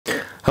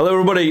Hello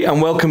everybody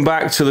and welcome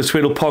back to the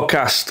Tweedl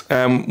podcast.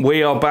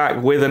 We are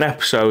back with an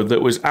episode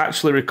that was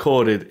actually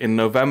recorded in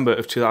November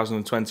of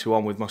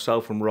 2021 with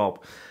myself and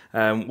Rob.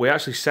 We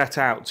actually set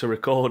out to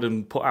record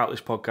and put out this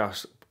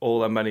podcast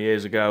all that many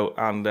years ago,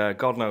 and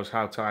God knows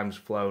how time's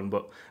flown.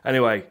 But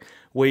anyway,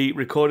 we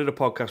recorded a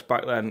podcast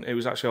back then. It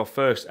was actually our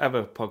first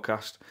ever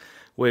podcast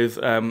with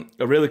a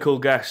really cool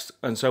guest,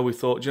 and so we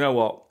thought, you know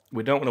what,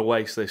 we don't want to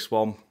waste this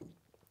one.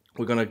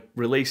 We're going to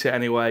release it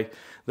anyway.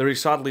 There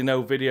is sadly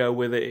no video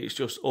with it, it's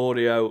just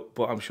audio,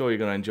 but I'm sure you're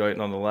going to enjoy it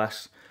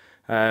nonetheless.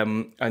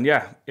 And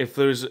yeah, if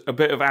there's a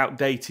bit of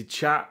outdated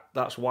chat,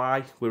 that's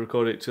why. We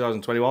recorded it in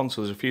 2021,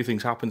 so there's a few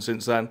things happened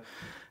since then.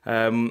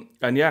 And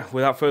yeah,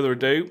 without further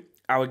ado,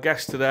 our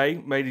guest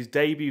today made his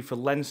debut for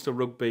Leinster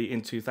Rugby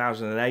in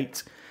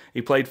 2008.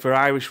 He played for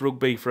Irish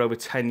Rugby for over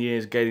 10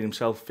 years, gaining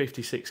himself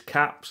 56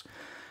 caps.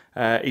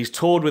 He's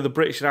toured with the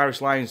British and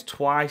Irish Lions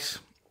twice.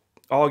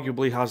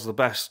 Arguably has the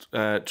best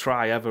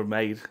try ever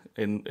made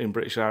in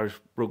British and Irish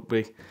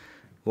Rugby.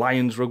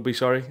 Lions Rugby,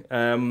 sorry.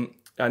 And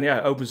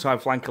yeah, open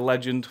side flanker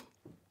legend.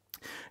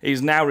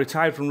 He's now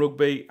retired from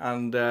rugby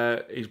and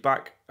he's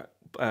back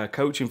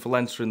coaching for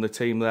Leinster in the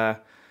team there.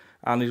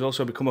 And he's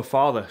also become a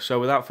father. So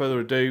without further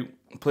ado,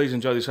 please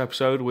enjoy this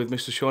episode with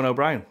Mr. Sean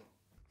Obrien.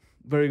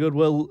 Very good.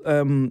 Well,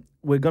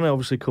 we're going to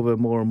obviously cover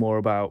more and more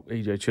about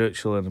EJ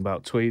Churchill and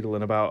about Tweedl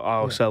and about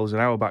ourselves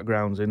and our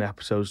backgrounds in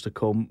episodes to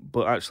come.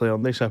 But actually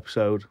on this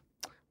episode,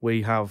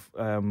 we have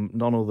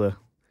none other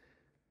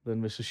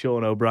than Mr.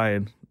 Sean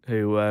Obrien,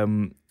 who,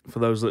 for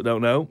those that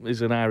don't know,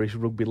 is an Irish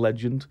rugby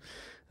legend.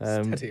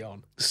 Steady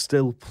on.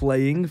 Still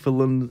playing for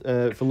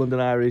London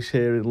Irish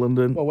here in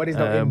London. Well, when he's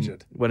not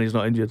injured. When he's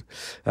not injured.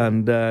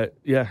 And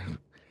yeah,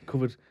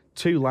 covered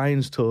 2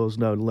 Lions tours,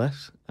 no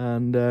less.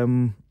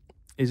 And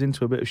he's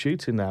into a bit of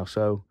shooting now.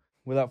 So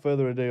without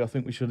further ado, I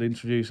think we should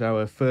introduce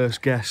our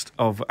first guest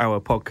of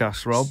our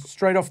podcast, Rob.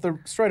 Straight off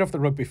the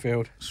rugby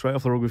field. Straight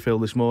off the rugby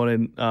field this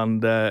morning,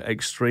 and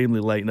extremely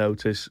late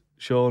notice.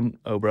 Sean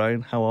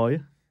Obrien, how are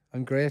you?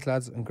 I'm great,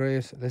 lads. I'm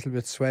great. A little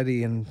bit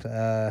sweaty and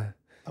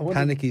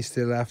panicky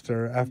still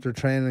after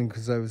training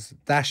because I was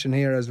dashing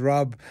here as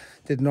Rob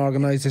didn't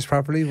organise this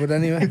properly. But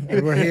anyway,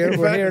 we're here.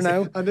 We're here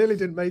now. I nearly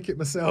didn't make it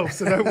myself,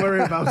 so don't worry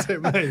about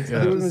it, mate.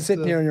 Yeah. You would have been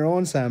sitting here on your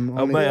own, Sam.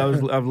 Oh, mate,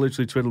 I've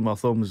literally twiddled my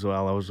thumbs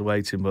while I was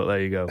waiting, but there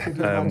you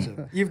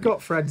go. You've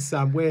got friends,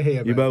 Sam. We're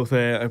here. You're both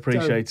here. I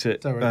appreciate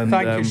it. Don't and,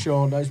 thank you,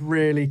 Sean. That's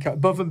really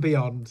above and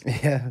beyond.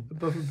 Yeah,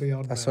 above and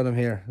beyond. That's what I'm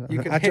here.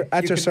 You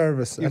at your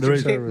service. You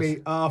can hit me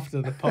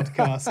after the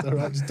podcast. All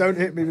right, just don't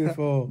hit me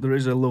before. There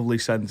is a lovely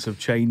sense of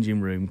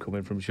changing room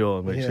coming from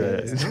Sean, which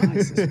it's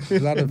nice. a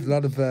lot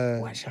of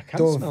I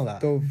can smell that.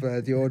 Dove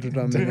deodorant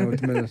on me now at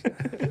the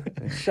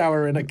minute.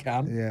 Shower in a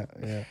can.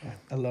 Yeah.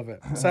 I love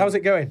it. So how's it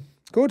going?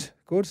 Good.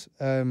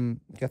 Getting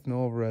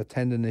over a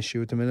tendon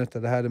issue at the minute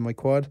that I had in my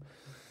quad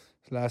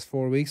the last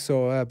 4 weeks.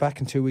 So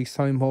back in 2 weeks'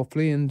 time,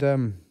 hopefully.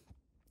 And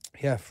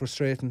yeah,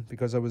 frustrating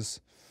because I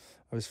was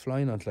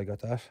flying until I got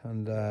that,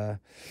 and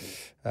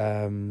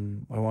I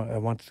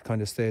wanted to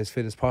kind of stay as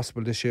fit as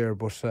possible this year.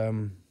 But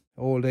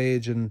old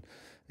age, and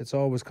it's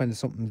always kind of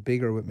something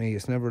bigger with me.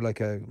 It's never like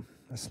a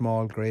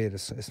small grade.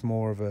 It's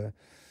more of a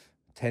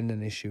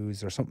tendon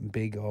issues or something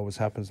big always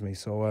happens to me.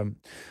 So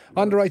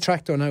on the right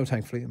track though now,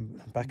 thankfully. I'm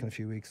back in a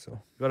few weeks. So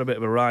you got a bit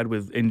of a ride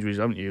with injuries,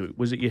 haven't you?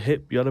 Was it your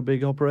hip you had a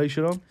big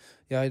operation on?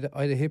 Yeah,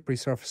 I had a hip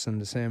resurfacing,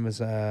 the same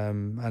as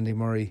Andy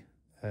Murray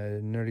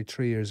nearly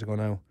 3 years ago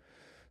now.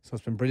 So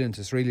it's been brilliant.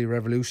 It's really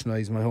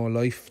revolutionised my whole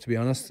life, to be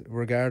honest.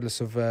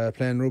 Regardless of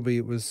playing rugby,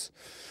 it was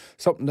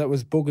something that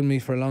was bugging me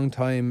for a long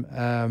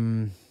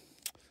time.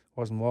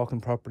 Wasn't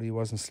walking properly,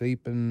 wasn't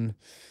sleeping,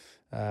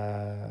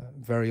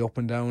 very up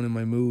and down in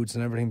my moods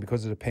and everything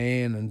because of the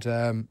pain.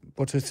 And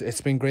but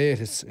it's been great.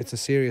 It's a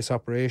serious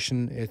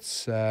operation.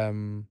 It's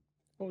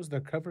what was the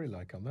recovery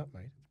like on that,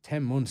 mate?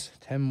 10 months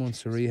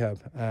of rehab.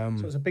 So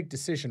it was a big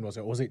decision, was it?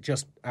 Or was it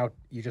just out?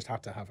 You just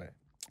had to have it.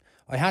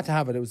 I had to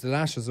have it. It was the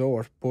last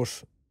resort,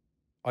 but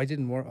I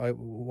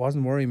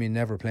wasn't worrying me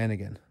never playing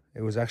again.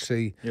 It was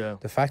actually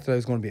the fact that I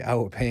was going to be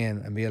out of pain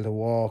and be able to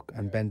walk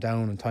and bend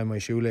down and tie my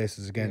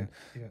shoelaces again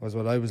was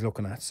what I was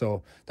looking at.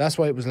 So that's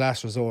why it was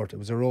last resort. It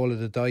was a roll of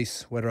the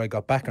dice whether I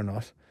got back or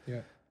not.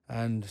 Yeah.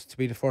 And to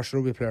be the first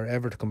rugby player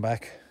ever to come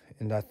back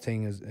in that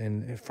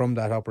thing from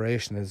that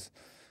operation is,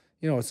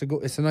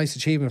 it's a nice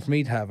achievement for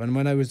me to have. And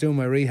when I was doing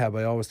my rehab,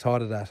 I always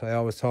thought of that. I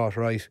always thought,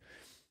 right,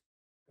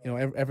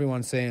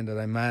 everyone's saying that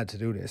I'm mad to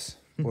do this,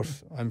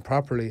 but I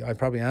probably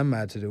am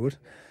mad to do it.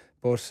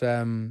 But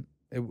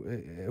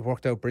it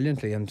worked out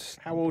brilliantly. And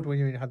how old were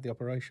you when you had the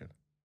operation?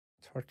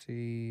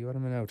 30. What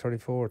am I now?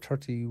 34,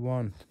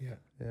 31.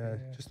 Yeah.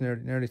 Just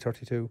nearly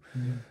 32.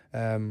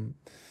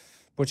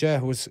 But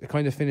yeah, it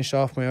kind of finished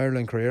off my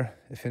Ireland career.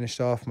 It finished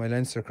off my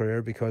Leinster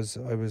career because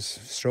I was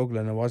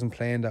struggling. I wasn't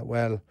playing that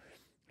well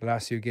the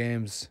last few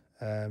games.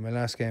 My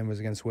last game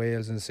was against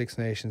Wales in the Six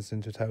Nations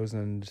in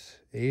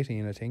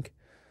 2018, I think.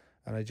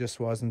 And I just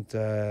wasn't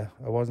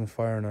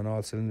firing on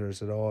all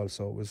cylinders at all.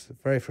 So it was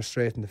very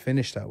frustrating to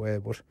finish that way.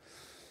 But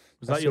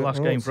was that your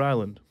last game for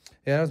Ireland?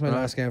 Yeah, that was my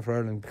last game for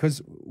Ireland,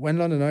 because when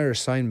London Irish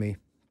signed me,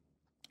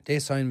 they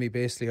signed me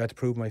basically. I had to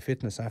prove my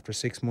fitness after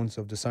 6 months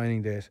of the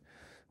signing date,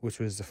 which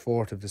was the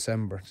 4th of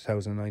December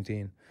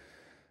 2019.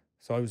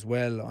 So I was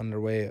well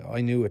underway.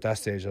 I knew at that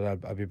stage that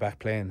I'd be back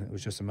playing. It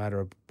was just a matter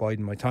of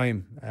biding my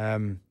time.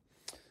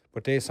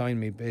 But they signed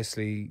me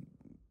basically.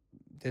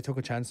 They took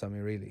a chance on me,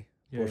 really.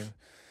 Yeah. But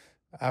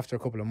after a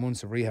couple of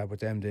months of rehab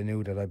with them, they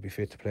knew that I'd be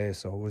fit to play.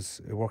 So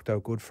it worked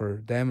out good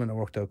for them, and it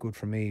worked out good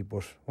for me.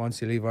 But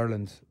once you leave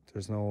Ireland,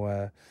 there's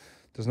no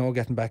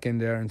getting back in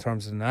there in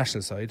terms of the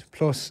national side.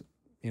 Plus,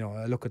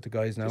 I look at the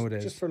guys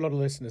nowadays. Just for a lot of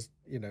listeners,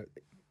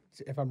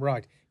 if I'm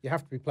right, you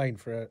have to be playing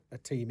for a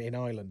team in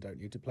Ireland, don't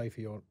you, to play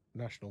for your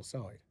national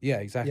side? Yeah,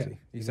 exactly.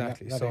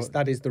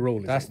 That is the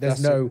rule.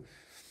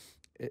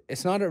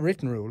 It's not a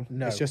written rule.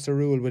 No. It's just a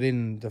rule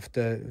within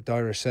the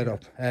Irish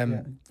setup.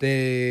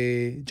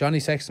 Johnny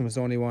Sexton was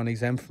the only one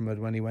exempt from it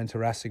when he went to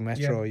Racing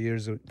Metro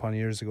years upon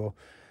years ago.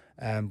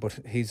 But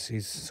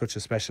he's such a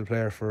special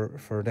player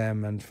for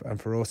them and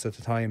for us at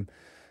the time.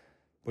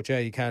 But yeah,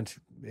 you can't.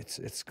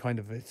 It's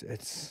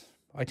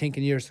I think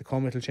in years to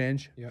come it'll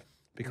change. Yeah.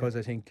 Because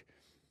I think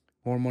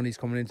more money's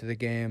coming into the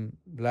game.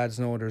 Lads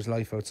know there's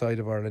life outside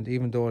of Ireland,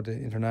 even though the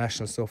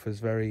international stuff is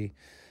very.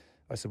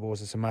 I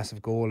suppose it's a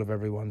massive goal of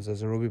everyone's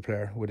as a rugby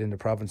player within the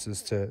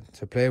provinces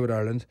to play with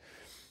Ireland.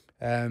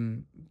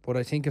 But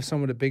I think if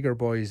some of the bigger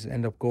boys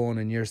end up going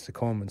in years to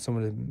come, and some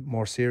of the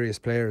more serious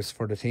players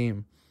for the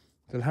team,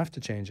 they'll have to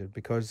change it,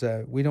 because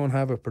we don't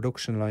have a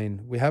production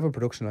line. We have a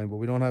production line, but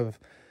we don't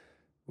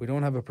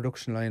have a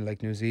production line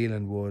like New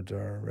Zealand would,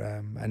 or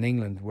and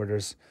England, where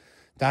there's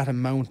that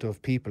amount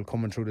of people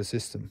coming through the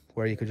system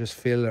where you could just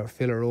fill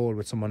a role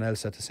with someone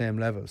else at the same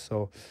level.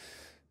 So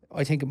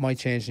I think it might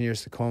change in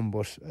years to come,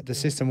 but the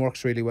system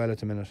works really well at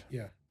the minute.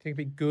 Yeah. Think it'd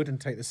be good and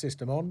take the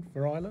system on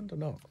for Ireland or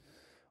not?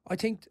 I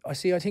think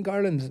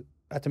Ireland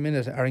at the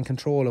minute are in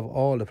control of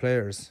all the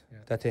players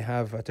that they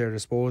have at their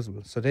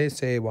disposal. So they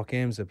say what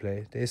games they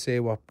play. They say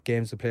what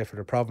games they play for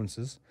their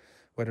provinces,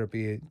 whether it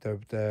be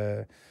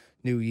the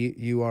new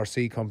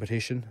URC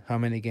competition, how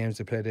many games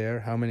they play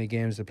there, how many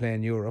games they play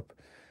in Europe.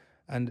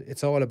 And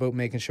it's all about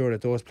making sure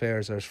that those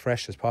players are as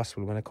fresh as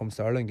possible when it comes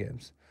to Ireland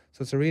games.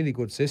 So it's a really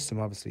good system,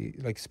 obviously.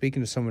 Like,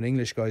 speaking to some of the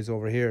English guys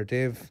over here,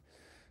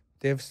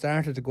 they've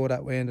started to go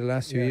that way in the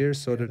last few years.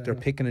 So they're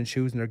picking and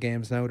choosing their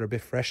games now. They're a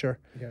bit fresher.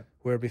 Yeah.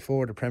 Where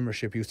before the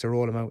Premiership used to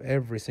roll them out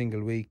every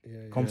single week.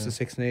 Comes to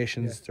Six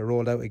Nations, they're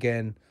rolled out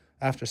again.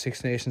 After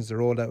Six Nations, they're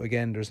rolled out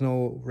again. There's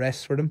no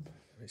rest for them.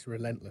 It's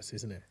relentless,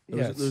 isn't it?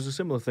 There was a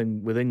similar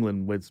thing with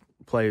England, with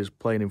players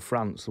playing in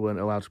France. They weren't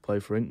allowed to play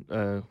for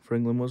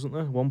England, wasn't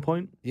there, at one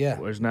point? Yeah.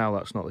 Whereas now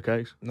that's not the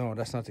case. No,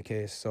 that's not the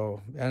case.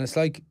 So, and it's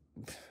like,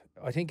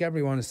 I think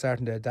everyone is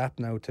starting to adapt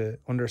now to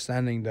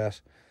understanding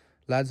that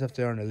lads have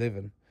to earn a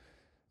living,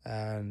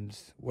 and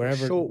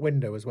wherever, a short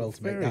window as well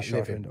to make that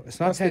short living. Window.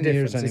 It's not 10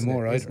 years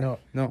anymore, either. It's not.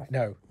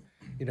 No.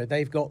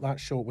 They've got that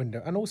short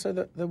window, and also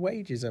the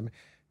wages. I mean,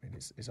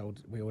 it's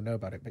old. We all know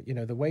about it, but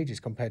the wages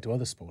compared to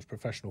other sports,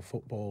 professional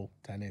football,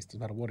 tennis,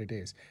 doesn't matter what it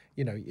is.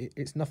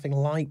 It's nothing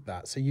like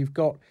that. So you've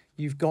got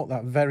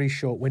that very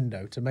short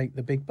window to make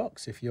the big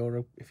bucks if you're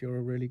a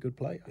really good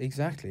player.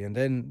 Exactly, and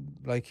then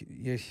like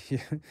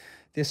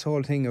this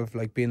whole thing of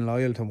like being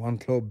loyal to one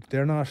club,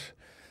 they're not.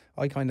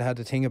 I kind of had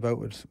the thing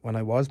about it when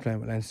I was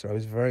playing with Leinster. I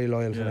was very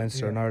loyal to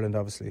Leinster and Ireland,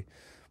 obviously.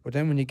 But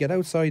then when you get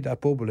outside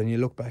that bubble and you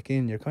look back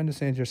in, you're kind of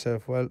saying to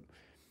yourself, well,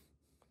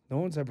 no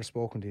one's ever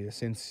spoken to you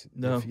since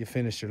you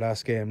finished your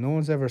last game. No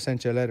one's ever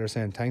sent you a letter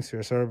saying thanks for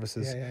your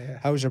services.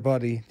 How's your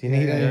body? Do you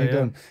need anything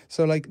done?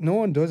 So like, no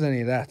one does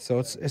any of that. So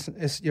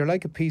it's you're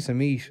like a piece of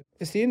meat.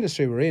 It's the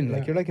industry we're in.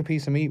 Like, you're like a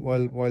piece of meat.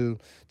 While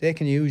they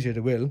can use you, they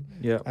will.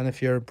 Yeah. And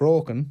if you're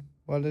broken,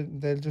 well,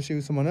 they'll just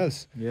use someone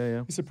else.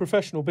 Yeah. It's a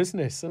professional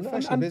business,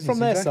 and from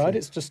their side,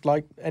 it's just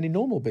like any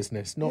normal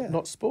business,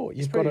 not sport.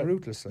 It's pretty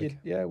ruthless. Like.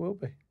 It will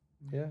be.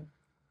 Yeah.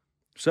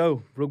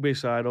 So, rugby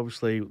aside,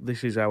 obviously,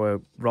 this is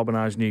our Rob and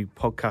I's new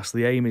podcast.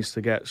 The aim is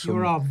to get some...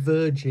 You're our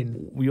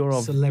virgin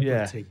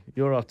celebrity. Yeah,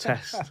 you're our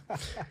test.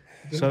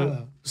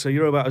 So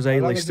you're about as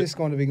A-list... How long is this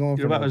going to be going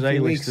for? You're about as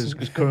A-list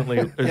as currently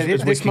as we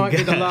can This might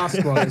be the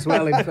last one as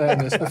well, in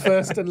fairness. The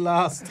first and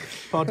last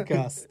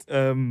podcast.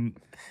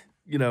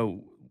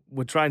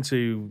 We're trying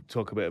to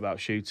talk a bit about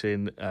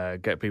shooting,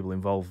 get people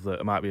involved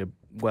that might be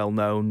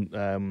well-known,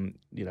 and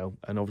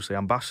obviously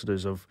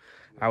ambassadors of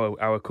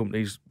our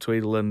companies,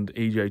 Tweedl and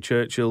EJ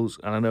Churchills,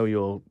 and I know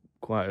you're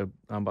quite an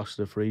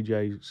ambassador for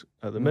EJ's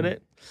at the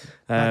minute.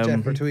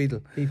 Jeff for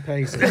Tweedl. He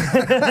pays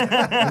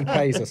us. He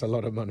pays us a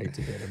lot of money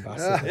to be an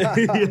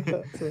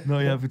ambassador. Not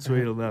yet for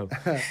Tweedl, no.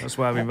 That's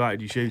why I've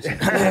invited you shooting.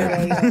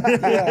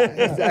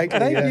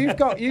 Exactly. You've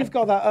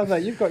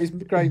got his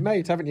great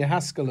mate, haven't you,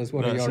 Haskell, as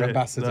one of your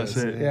ambassadors.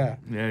 That's it. Yeah.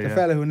 The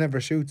fella who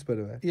never shoots, by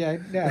the way. Yeah.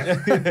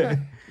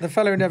 The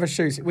fellow who never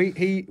shoots. We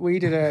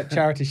did a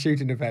charity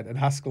shooting event and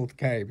Haskell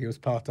came. He was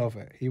part of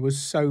it. He was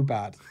so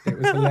bad. It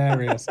was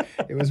hilarious.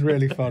 It was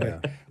really funny. Yeah.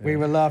 We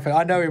were laughing.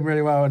 I know him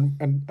really well, and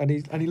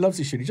he loves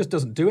his shooting. He just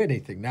doesn't do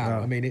anything now. No.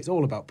 I mean, it's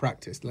all about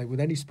practice, like with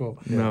any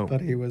sport. No.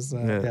 But he was.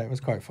 It was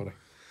quite funny.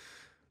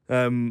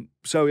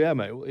 So yeah,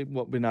 mate,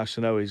 what would be nice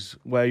to know is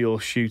where your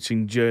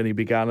shooting journey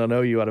began. I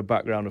know you had a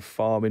background of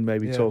farming.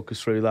 Maybe talk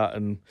us through that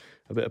and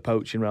a bit of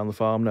poaching around the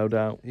farm, no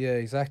doubt. Yeah,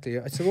 exactly.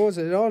 I suppose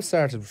it all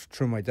started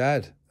through my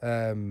dad.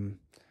 I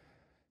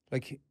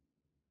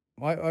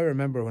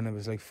remember when I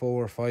was like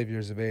 4 or 5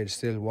 years of age,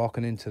 still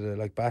walking into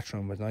the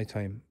bathroom at night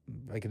time,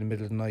 like in the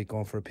middle of the night,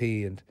 going for a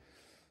pee, and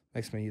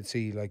next minute you'd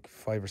see like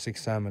 5 or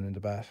 6 salmon in the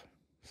bath.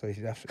 So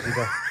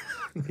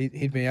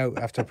he'd be out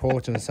after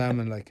poaching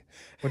salmon, like.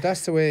 But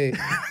that's the way.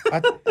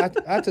 At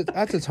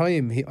the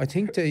time, I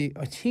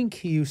think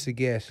he used to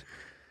get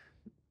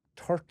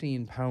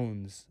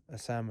 £13 a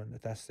salmon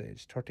at that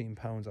stage.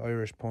 £13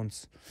 Irish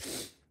punts.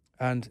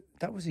 And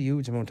that was a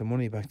huge amount of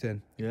money back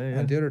then. Yeah.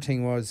 And the other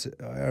thing was,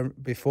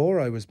 before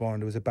I was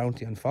born, there was a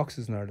bounty on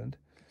foxes in Ireland.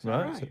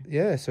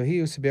 Right. So he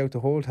used to be out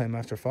the whole time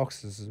after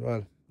foxes as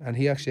well. And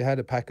he actually had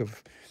a pack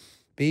of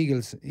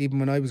beagles. Even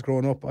when I was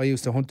growing up, I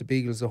used to hunt the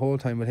beagles the whole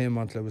time with him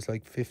until I was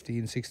like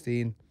 15,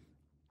 16.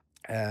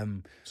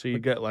 So you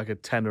get like a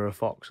 10 or a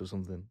fox or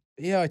something?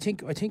 Yeah, I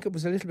think it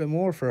was a little bit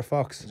more for a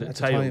fox. Is it a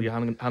tail? You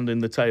hand in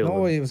the tail?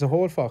 No, it was a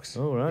whole fox.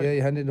 Oh, right. Yeah,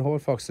 you hand in the whole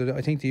fox. So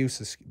I think they used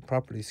to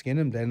properly skin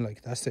him then,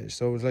 like, that stage.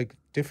 So it was like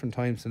different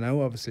times to now,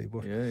 obviously.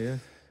 But yeah.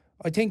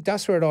 I think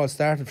that's where it all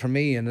started for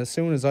me. And as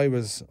soon as I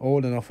was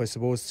old enough, I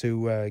suppose,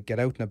 to get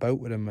out and about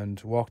with him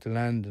and walk the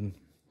land and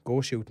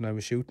go shooting, I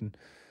was shooting.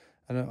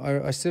 And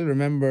I still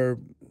remember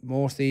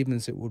most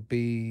evenings it would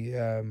be,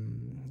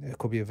 it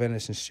could be a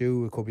venison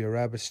stew, it could be a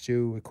rabbit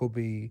stew, it could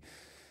be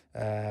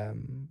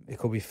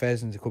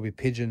pheasant, it could be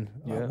pigeon.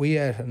 Yeah. We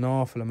ate an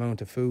awful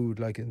amount of food,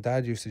 like, and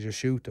Dad used to just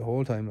shoot the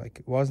whole time. Like,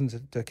 it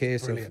wasn't the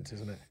case brilliant,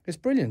 isn't it? It's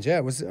brilliant, yeah.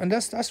 It was, and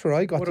that's where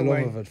I got the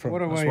love of it from.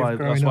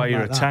 That's why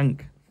you're a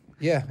tank.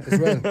 Yeah, as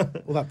well.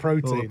 All that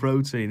protein. All the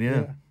protein,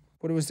 yeah.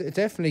 But it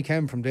definitely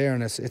came from there,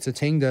 and it's a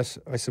thing that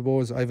I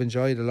suppose I've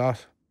enjoyed a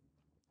lot.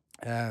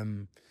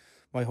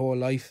 My whole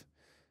life,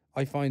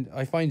 I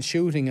find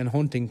shooting and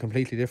hunting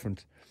completely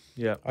different.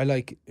 Yeah, I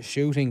like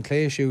shooting.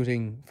 Clay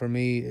shooting for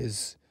me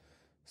is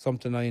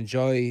something I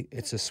enjoy.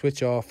 It's a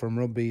switch off from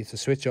rugby. It's a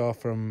switch off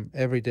from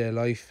everyday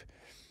life.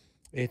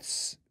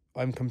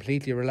 I'm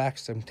completely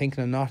relaxed. I'm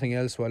thinking of nothing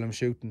else while I'm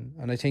shooting.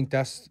 And I think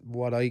that's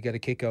what I get a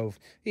kick out of,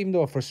 even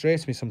though it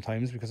frustrates me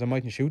sometimes because I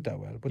mightn't shoot that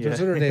well. But there's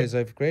other days I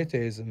have great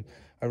days and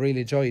I really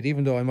enjoy it,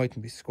 even though I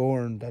mightn't be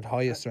scoring that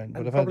highest strength.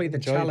 And probably the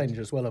challenge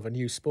as well of a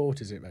new sport,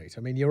 is it, mate?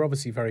 I mean, you're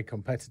obviously very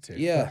competitive.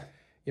 Yeah.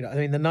 But, I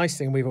mean, the nice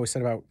thing we've always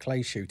said about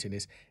clay shooting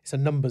is it's a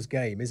numbers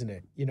game, isn't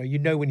it? You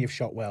know when you've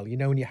shot well. You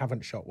know when you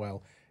haven't shot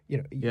well.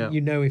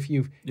 You know if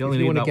you only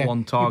need that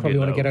one target. You probably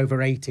want to get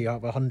over 80 out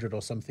of 100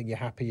 or something. You're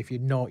happy. If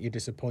you're not, you're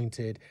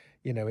disappointed.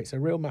 It's a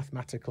real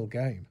mathematical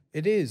game.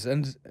 It is,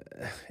 and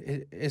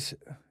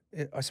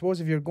I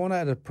suppose if you're going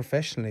at it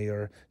professionally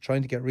or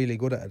trying to get really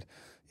good at it,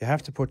 you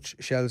have to put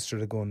shells through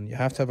the gun. You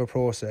have to have a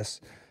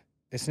process.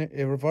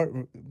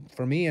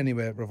 For me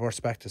anyway, it reverts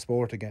back to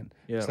sport again.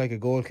 Yeah. It's like a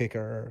goal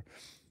kicker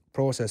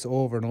process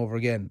over and over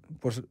again.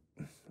 But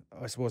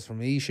I suppose for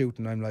me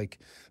shooting, I'm like,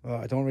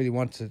 I don't really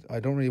want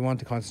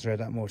to concentrate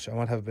that much. I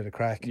want to have a bit of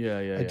crack.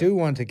 I do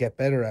want to get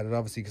better at it,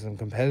 obviously, because I'm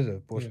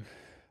competitive. But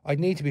I'd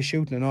need to be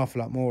shooting an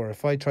awful lot more.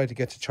 If I tried to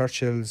get to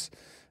Churchills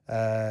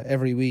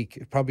every week,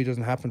 it probably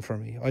doesn't happen for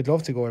me. I'd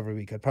love to go every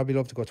week. I'd probably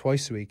love to go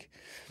twice a week.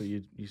 But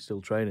you're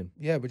still training.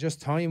 Yeah, but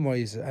just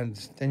time-wise and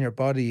then your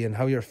body and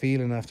how you're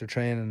feeling after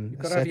training. You've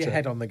got to have your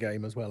head on the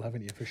game as well,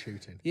 haven't you, for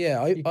shooting?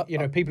 Yeah.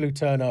 People who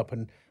turn up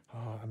and,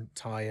 I'm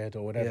tired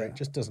or whatever, it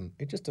just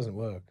doesn't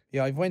work.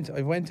 Yeah, I went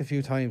a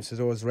few times to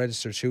those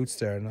registered shoots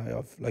there, and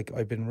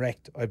I've been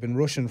wrecked. I've been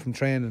rushing from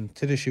training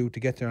to the shoot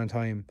to get there on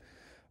time.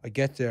 I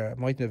get there, I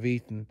mightn't have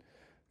eaten.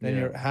 Then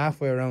you're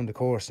halfway around the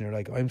course and you're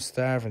like, I'm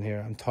starving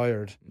here, I'm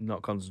tired.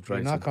 Not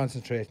concentrating. You're not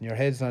concentrating, your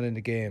head's not in the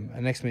game,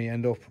 and next minute you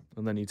end up.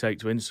 And then you take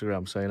to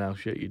Instagram saying how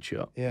shit you'd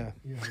shot. Yeah.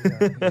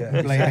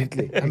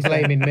 Exactly. And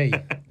blaming me.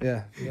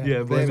 Yeah.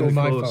 It's all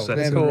my fault.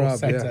 Blaming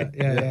Rob,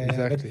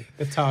 exactly.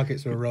 The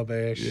targets were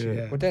rubbish.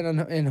 Yeah. But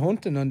then in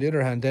hunting, on the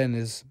other hand,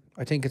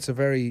 I think it's a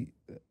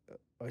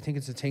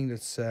thing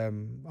that's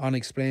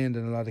unexplained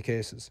in a lot of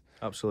cases.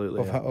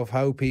 Absolutely. Of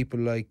how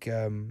people like.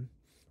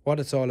 What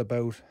it's all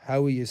about,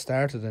 how you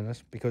started in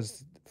it,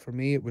 because for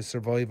me it was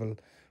survival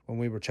when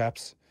we were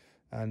chaps,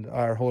 and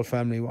our whole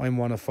family, I'm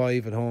one of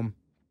 5 at home,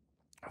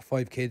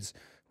 5 kids,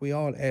 we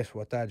all ate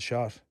what Dad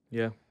shot.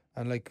 Yeah.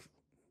 And it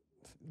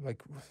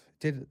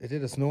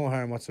did us no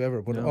harm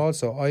whatsoever, but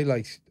also I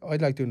like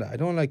doing that. I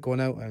don't like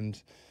going out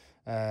and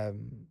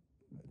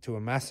to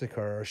a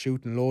massacre or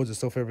shooting loads of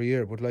stuff every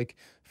year, but like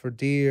for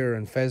deer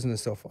and pheasant and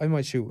stuff, I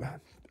might shoot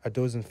a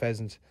dozen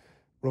pheasant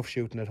rough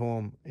shooting at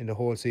home in the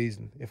whole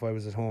season. If I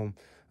was at home,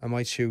 I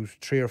might shoot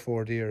 3 or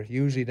 4 deer.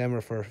 Usually them are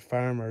for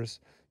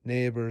farmers,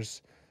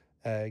 neighbours,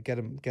 get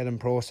them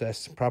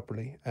processed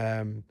properly.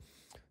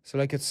 So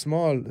like it's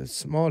small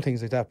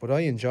things like that, but I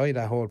enjoy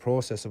that whole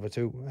process of it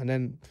too. And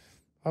then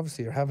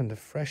obviously you're having the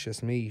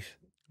freshest meat.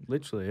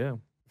 Literally, yeah.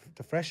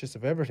 the freshest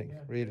of everything,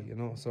 really. You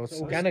know, so it's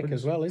organic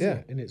as well, isn't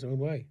it, in its own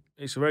way?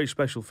 It's a very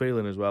special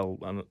feeling as well,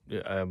 and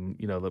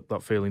you know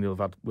that feeling you'll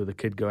have had with a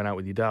kid going out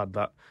with your dad,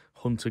 that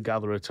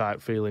hunter-gatherer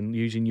type feeling,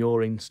 using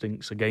your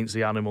instincts against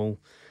the animal.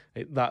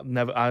 That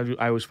never.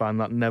 I always find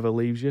that never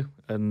leaves you,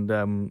 and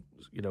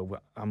you know,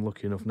 I'm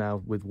lucky enough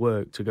now with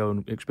work to go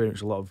and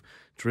experience a lot of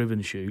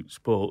driven shoots,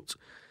 but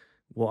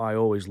what I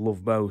always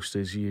love most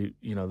is you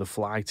know, the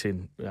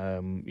flighting,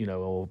 you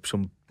know, or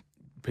some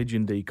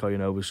pigeon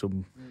decoying over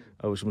some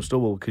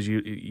stubble, because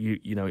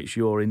you know, it's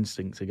your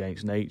instinct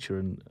against nature,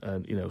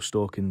 and you know,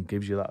 stalking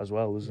gives you that as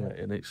well, doesn't it?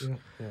 And it's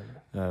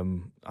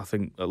I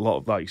think a lot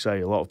of, like you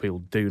say, a lot of people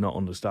do not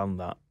understand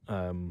that.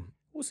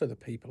 Also the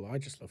people. I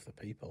just love the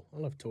people. I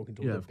love talking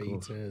to all the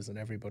beaters and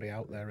everybody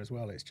out there as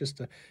well. It's just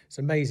it's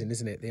amazing,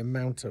 isn't it? The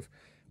amount of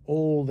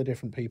all the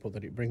different people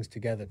that it brings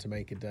together to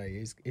make a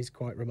day is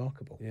quite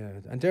remarkable. Yeah,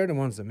 and they're the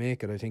ones that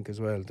make it, I think, as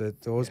well.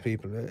 Those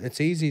people.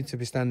 It's easy to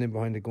be standing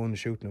behind a gun and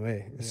shooting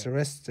away. It's the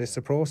rest. It's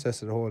the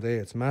process of the whole day.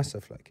 It's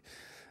massive, like,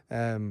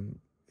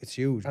 it's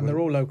huge. And they're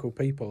all local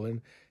people,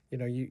 and you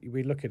know,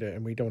 we look at it,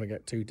 and we don't want to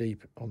get too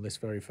deep on this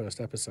very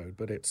first episode,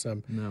 but it's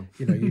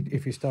you know,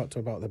 if you start to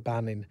talk about the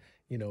banning,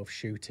 you know, of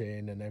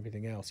shooting and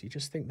everything else, you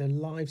just think the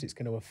lives it's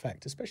going to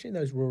affect, especially in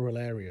those rural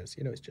areas.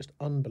 You know, it's just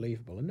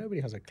unbelievable, and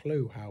nobody has a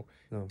clue how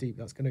deep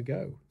that's going to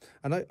go.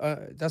 And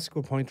that's a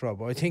good point,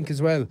 Rob. I think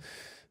as well,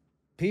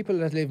 people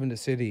that live in the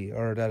city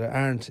or that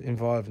aren't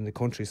involved in the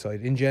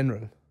countryside in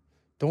general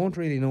don't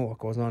really know what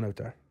goes on out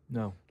there.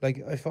 No. Like,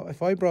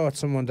 if I brought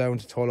someone down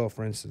to Tullow,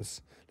 for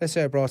instance, let's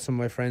say I brought some of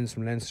my friends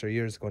from Leinster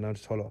years ago down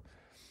to Tullow,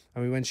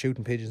 and we went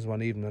shooting pigeons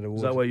one evening at a wood.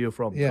 Is that where you're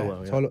from? Yeah,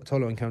 Tullow,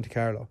 Tullow in County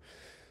Carlow.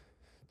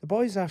 The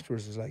boys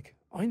afterwards was like,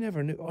 I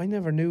never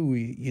knew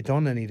you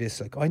done any of this.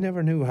 Like, I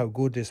never knew how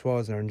good this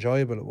was or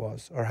enjoyable it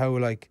was, or how,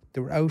 like,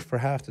 they were out for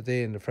half the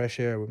day in the fresh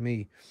air with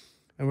me,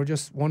 and we're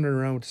just wandering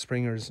around with the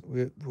springers.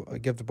 I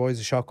gave the boys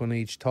a shotgun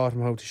each, taught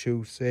them how to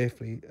shoot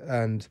safely,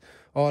 and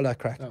all that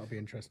crack. That'll be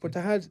interesting. But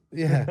they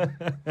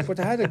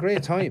had a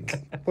great time.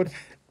 But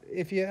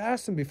if you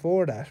asked them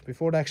before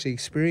they actually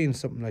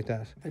experienced something like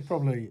that, they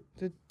probably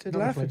they'd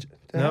laugh at you.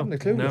 They haven't a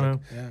clue.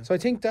 No. Yeah. So I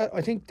think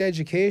the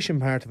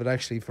education part of it,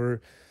 actually, for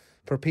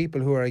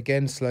people who are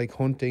against, like,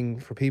 hunting,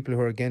 for people who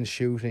are against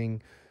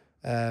shooting,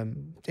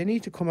 they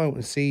need to come out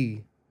and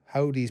see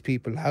how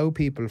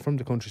people from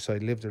the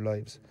countryside live their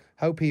lives,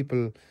 how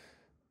people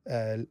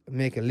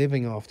make a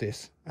living off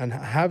this, and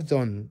have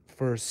done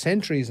for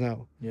centuries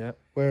now. Yeah.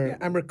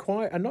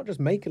 And not just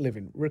make a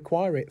living,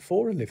 require it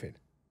for a living.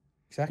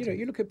 Exactly. You know,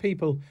 you look at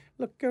people,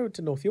 go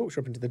to North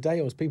Yorkshire up into the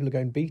Dales, people are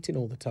going beating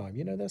all the time.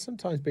 You know, they're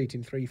sometimes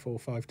beating 3, 4,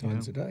 5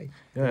 times a day.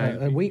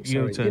 A week,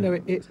 sorry. You know,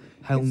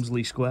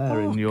 Helmsley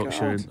Square in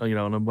Yorkshire, you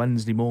know, on a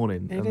Wednesday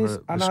morning,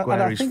 the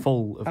square is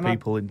full of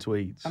people in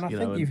tweeds. And I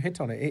think you've hit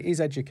on it. It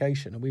is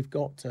education, and we've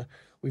got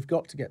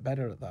to get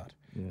better at that.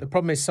 Yeah. The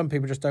problem is some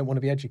people just don't want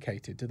to be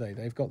educated, do they?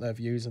 They've got their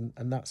views, and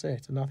that's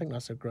it. And I think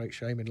that's a great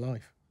shame in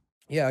life.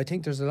 Yeah, I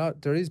think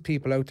there is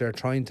people out there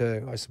trying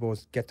to, I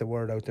suppose, get the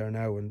word out there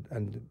now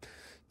and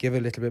give a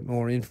little bit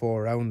more info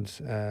around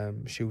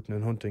shooting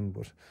and hunting,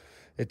 but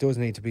it does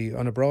need to be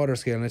on a broader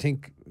scale. And I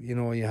think, you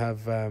know, you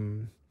have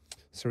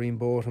Serene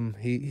Botham.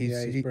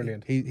 He's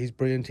brilliant. He's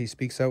brilliant. He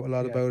speaks out a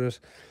lot about it.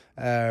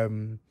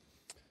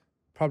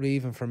 Probably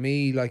even for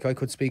me, like, I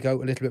could speak out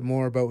a little bit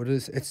more about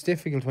it. It's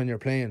difficult when you're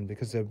playing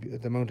because the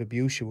amount of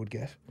abuse you would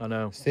get. I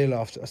know. Still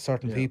off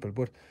certain people,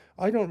 but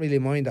I don't really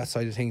mind that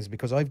side of things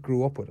because I've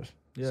grew up with it.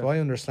 Yeah. So I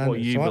understand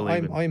it. So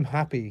I'm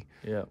happy.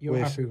 Yeah. You're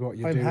happy with what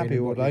you're doing. I'm happy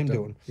with what I'm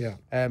doing. Yeah.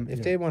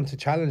 If they want to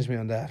challenge me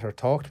on that or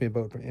talk to me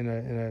about it in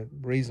a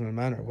reasonable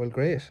manner, well,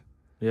 great.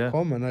 Yeah.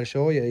 Come and I'll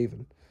show you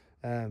even.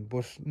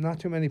 But not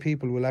too many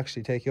people will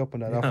actually take you up on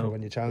that offer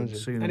when you challenge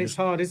it. And it's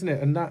hard, isn't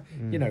it? And that,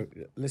 you know,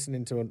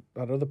 listening to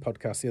another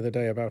podcast the other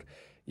day about,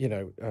 you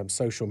know,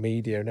 social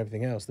media and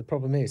everything else, the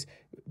problem is,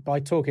 by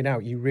talking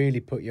out, you really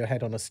put your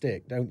head on a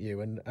stick, don't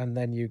you? And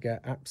then you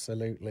get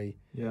absolutely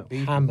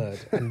hammered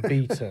and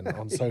beaten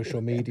on social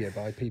media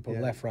by people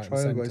left, right, and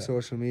centre. Trial by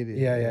social media.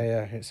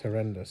 Yeah. It's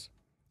horrendous.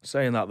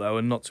 Saying that, though,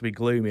 and not to be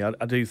gloomy,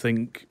 I do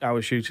think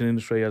our shooting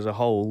industry as a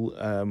whole,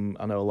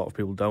 I know a lot of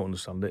people don't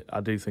understand it.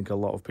 I do think a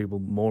lot of people,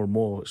 more and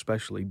more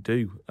especially,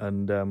 do.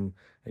 And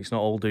it's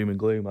not all doom and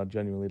gloom. I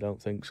genuinely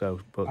don't think so.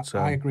 But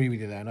I agree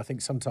with you there. And I think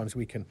sometimes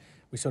we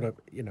sort of,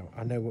 you know,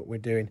 I know what we're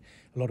doing,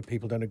 a lot of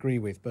people don't agree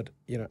with, but,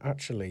 you know,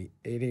 actually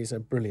it is a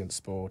brilliant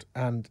sport,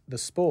 and the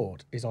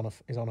sport is on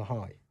a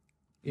high.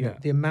 You know,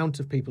 the amount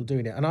of people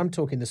doing it, and I'm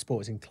talking the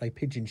sports in clay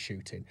pigeon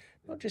shooting,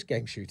 not just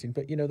game shooting,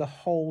 but, you know, the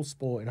whole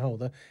sport in whole.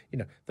 The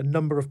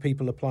number of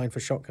people applying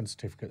for shotgun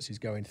certificates is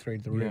going through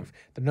the roof.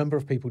 The number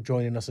of people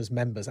joining us as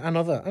members and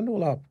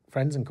all our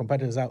friends and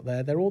competitors out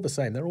there, they're all the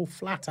same. They're all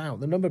flat out.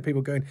 The number of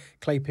people going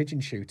clay pigeon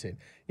shooting,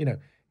 you know,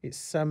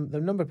 It's the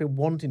number of people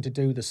wanting to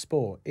do the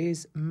sport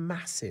is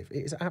massive.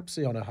 It is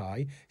absolutely on a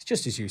high. It's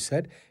just as you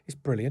said. It's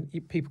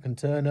brilliant. People can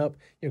turn up.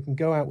 You can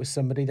go out with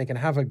somebody. They can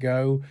have a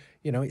go.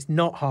 It's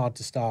not hard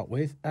to start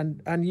with,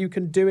 and you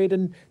can do it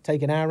and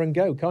take an hour and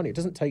go, can't it? It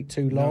doesn't take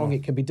too long. No.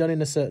 It can be done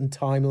in a certain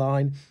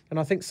timeline, and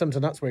I think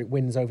sometimes that's where it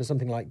wins over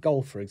something like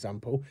golf, for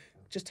example.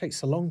 It just takes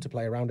so long to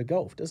play a round of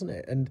golf, doesn't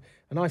it? And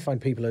I find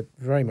people are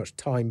very much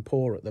time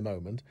poor at the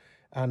moment,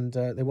 and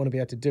they want to be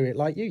able to do it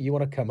like you. You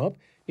want to come up.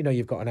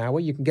 You've got an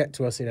hour. You can get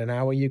to us in an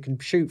hour. You can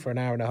shoot for an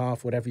hour and a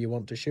half, whatever you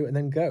want to shoot, and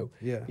then go.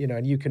 Yeah.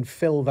 And you can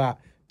fill that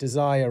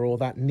desire or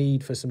that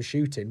need for some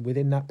shooting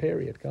within that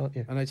period, can't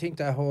you? And I think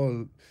that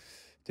whole,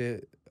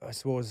 I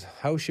suppose,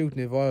 how shooting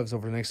evolves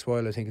over the next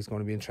while, I think is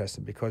going to be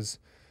interesting, because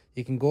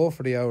you can go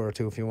for the hour or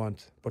two if you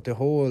want, but the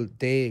whole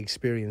day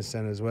experience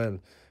then as well,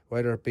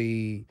 whether it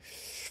be,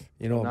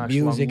 nice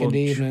music in the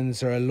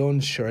evenings, or a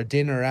lunch, or a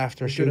dinner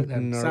after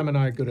shooting. Sam and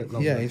I are good at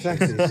long lunch.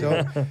 exactly.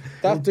 So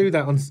I'll do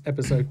that on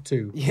episode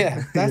 2.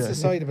 Yeah, that's the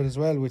side of it as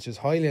well, which is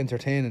highly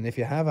entertaining if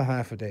you have a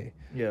half a day,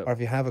 or if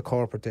you have a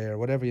corporate day, or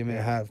whatever you may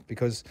have,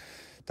 because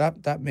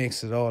that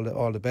makes it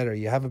all the better.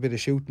 You have a bit of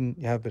shooting,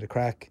 you have a bit of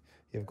crack,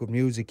 you have good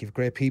music, you have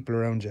great people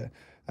around you,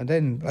 and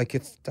then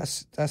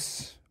that's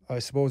I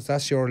suppose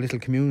that's your little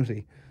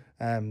community.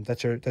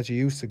 That you're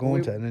used to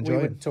going to and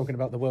enjoying. We were talking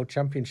about the World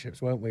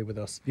Championships, weren't we, with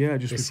us? Yeah,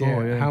 just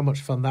before. Year, how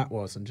much fun that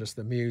was, and just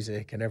the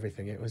music and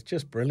everything. It was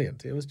just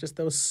brilliant. There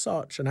was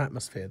such an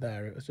atmosphere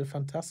there. It was just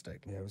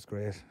fantastic. Yeah, it was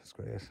great.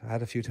 I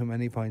had a few too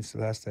many pints the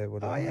last day,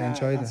 but I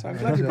enjoyed it. I'm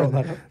glad you brought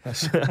that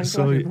up.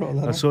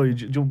 I saw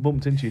you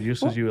bumped into you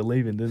just as you were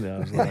leaving, didn't you? I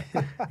was like,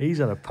 he's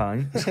had a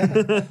pint.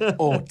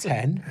 Or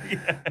 10.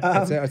 Yeah.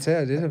 I'd say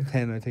I did have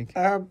 10, I think.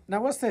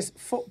 Now, what's this?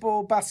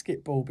 Football,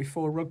 basketball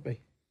before rugby?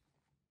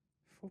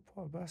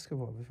 Football,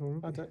 basketball before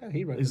rugby. I don't know.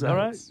 He wrote. Is that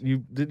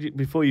right?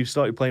 Before you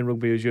started playing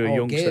rugby as you were a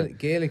youngster?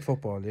 Gaelic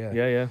football,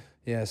 yeah.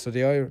 Yeah. So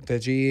the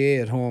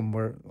GAA at home,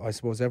 where I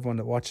suppose everyone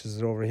that watches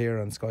it over here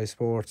on Sky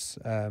Sports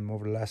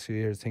over the last few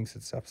years thinks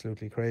it's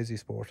absolutely crazy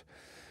sport.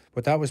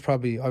 But that was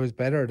probably, I was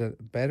better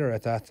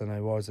at that than I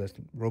was at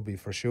rugby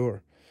for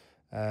sure.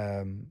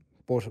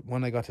 But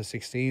when I got to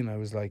 16, I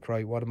was like,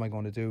 right, what am I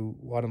going to do?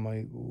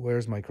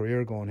 Where's my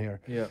career going here?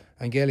 Yeah.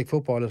 And Gaelic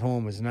football at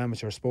home is an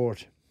amateur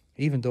sport,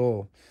 even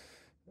though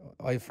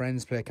I have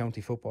friends play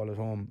county football at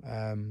home.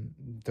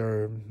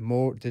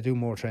 They do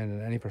more training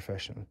than any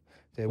professional.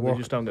 They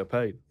just don't get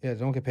paid. Yeah, they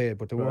don't get paid,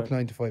 but they work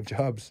 9 to 5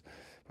 jobs.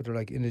 But they're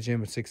like in the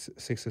gym at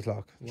 6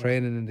 o'clock,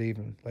 training in the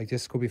evening. Like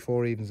this could be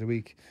 4 evenings a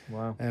week.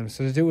 Wow.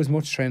 So they do as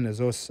much training as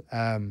us,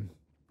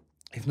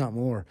 if not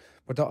more.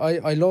 But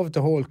I love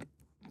that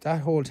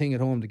whole thing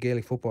at home. The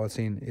Gaelic football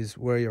scene is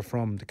where you're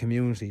from, the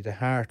community, the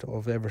heart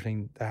of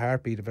everything, the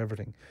heartbeat of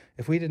everything.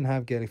 If we didn't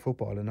have Gaelic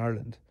football in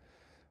Ireland,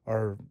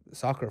 or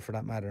soccer for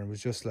that matter, it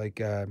was just like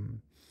a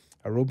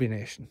rugby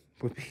nation,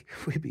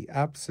 would be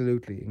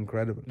absolutely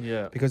incredible.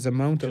 Yeah. Because the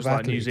amount just of like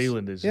athletes, New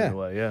Zealand is in a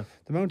way, yeah.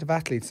 The amount of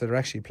athletes that are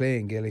actually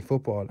playing Gaelic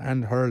football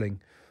and hurling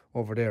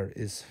over there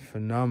is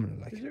phenomenal.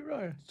 Like, is it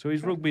right? So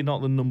is rugby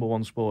not the number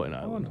one sport in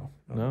Ireland?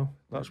 Oh, no.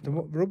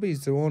 Rugby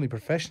is the only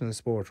professional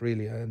sport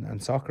really,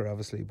 and soccer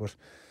obviously, but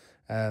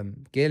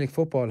Gaelic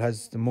football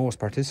has the most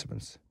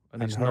participants.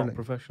 And it's not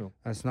professional.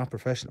 And it's not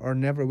professional, or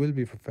never will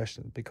be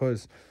professional,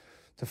 because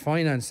to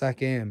finance that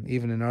game,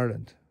 even in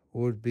Ireland,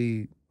 would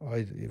be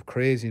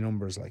crazy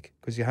numbers, like,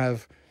 because you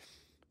have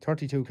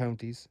 32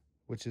 counties,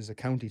 which is a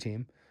county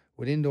team.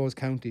 Within those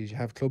counties, you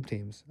have club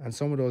teams, and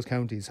some of those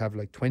counties have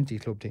like 20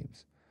 club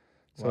teams.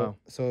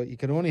 So you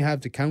can only have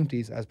the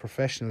counties as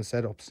professional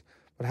setups.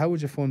 But how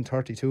would you fund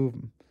 32 of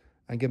them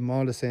and give them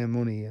all the same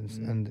money?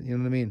 And you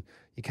know what I mean?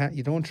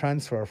 You don't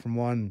transfer from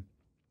one.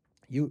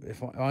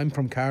 If I'm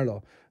from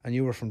Carlow and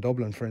you were from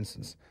Dublin, for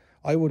instance,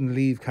 I wouldn't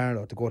leave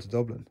Carlow to go to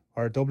Dublin,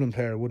 or a Dublin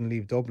player wouldn't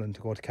leave Dublin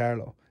to go to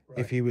Carlow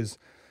if he was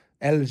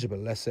eligible,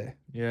 let's say.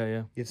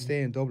 Yeah. You'd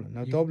stay in Dublin.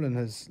 Now, Dublin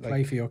has...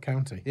 play for your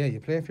county. Yeah, you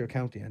play for your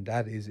county, and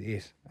that is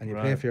it. And you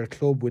play for your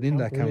club within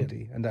that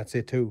county, and that's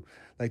it too.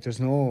 Like, there's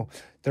no...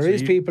 There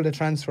is people that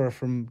transfer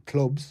from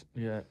clubs,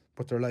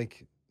 but they're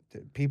like...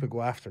 People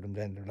go after them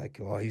then. They're like,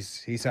 oh,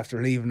 he's after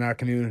leaving our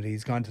community.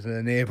 He's gone to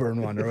the neighbouring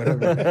one or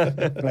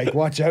whatever. Like,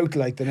 watch out,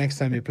 like, the next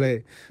time you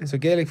play. So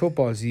Gaelic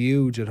football is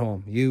huge at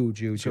home.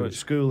 Huge. So at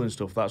school and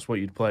stuff, that's what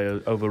you'd play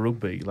over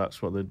rugby.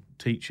 That's what they'd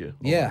teach you.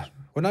 Almost. Yeah.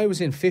 When I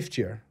was in 5th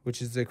year,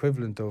 which is the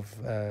equivalent of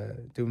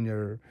doing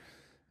your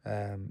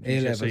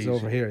A-levels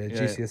over here at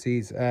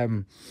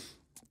GCSEs,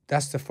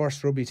 that's the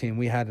first rugby team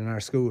we had in our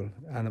school.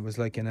 And it was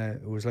like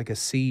a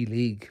C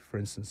league, for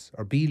instance,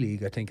 or B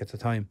league, I think, at the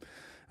time.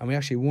 And we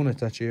actually won it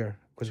that year.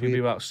 Because we'd be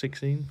about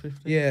 16,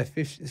 15?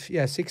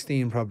 Yeah,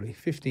 16 probably.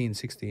 15,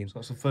 16. So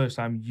that's the first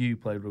time you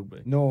played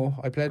rugby? No,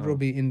 I played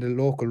rugby in the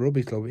local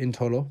rugby club in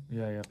Tullow.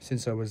 Yeah.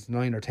 Since I was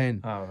 9 or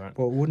 10. Oh, right.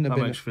 But it wouldn't have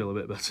been... That makes you feel a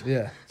bit better.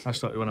 Yeah. I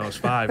started when I was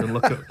 5 and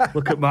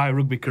look at my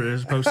rugby career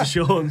as opposed to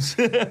Sean's.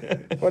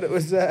 But it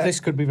was... this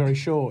could be very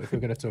short if we're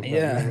going to talk about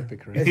your rugby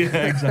career.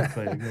 Yeah,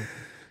 exactly.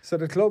 So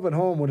the club at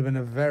home would have been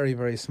a very,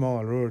 very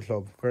small rural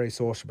club, very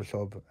sociable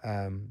club.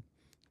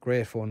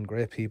 great fun,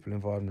 great people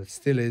involved, and it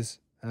still is,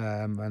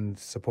 and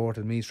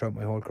supported me throughout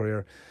my whole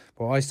career.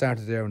 But I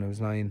started there when I was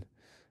 9,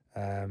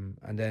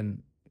 and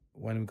then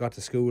when we got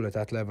to school at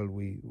that level,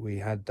 we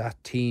had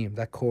that team,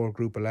 that core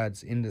group of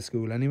lads in the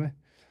school anyway.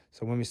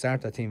 So when we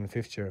started that team in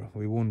 5th year,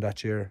 we won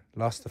that year,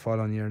 lost the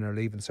following year in our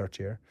leaving cert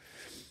year.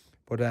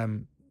 But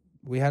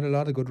we had a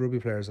lot of good rugby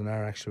players in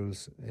our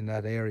actuals in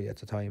that area at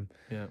the time.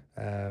 Yeah.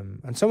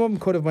 And some of them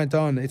could have went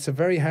on. It's a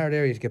very hard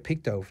area to get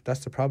picked out.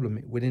 That's the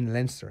problem within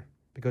Leinster,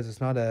 because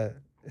it's not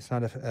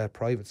a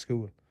private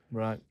school.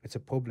 Right. It's a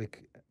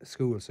public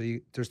school. So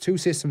there's 2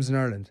 systems in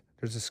Ireland.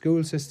 There's a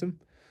school system,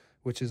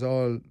 which is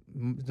all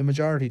the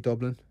majority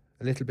Dublin,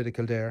 a little bit of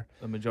Kildare.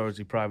 The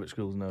majority private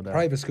schools, no doubt.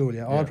 Private school,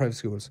 yeah, all private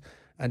schools.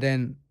 And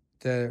then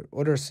the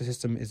other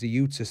system is the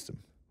youth system,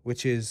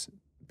 which is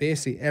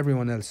basically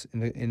everyone else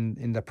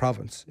in the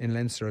province, in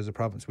Leinster as a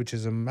province, which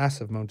is a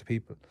massive amount of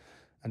people.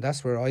 And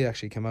that's where I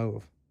actually came out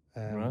of.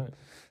 Right.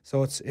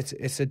 So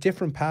it's a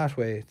different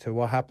pathway to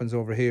what happens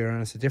over here,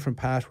 and it's a different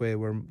pathway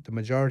where the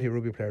majority of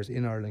rugby players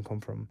in Ireland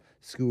come from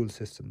school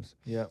systems.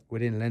 Yeah.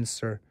 Within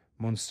Leinster,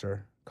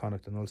 Munster,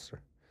 Connacht and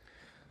Ulster.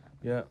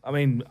 Yeah, I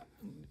mean,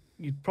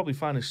 you'd probably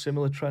find a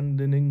similar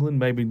trend in England.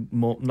 Maybe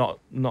more, not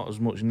as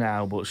much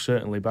now, but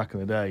certainly back in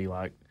the day.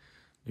 Like,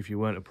 if you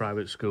weren't a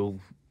private school,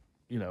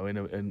 you know,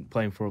 in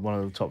playing for one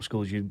of the top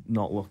schools, you'd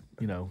not look.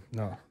 You know,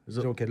 no,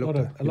 you don't get looked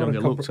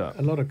at.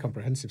 A lot of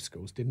comprehensive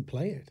schools didn't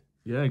play it.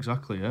 Yeah,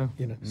 exactly. Yeah,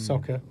 you know,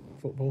 soccer,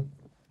 football.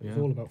 It was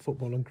all about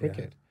football and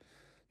cricket. Yeah.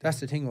 That's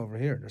the thing over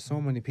here. There's so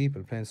many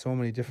people playing so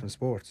many different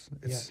sports.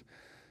 It's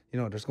you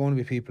know, there's going to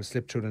be people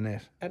slip through the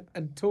net.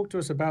 And talk to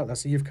us about that.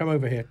 So you've come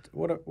over here.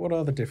 What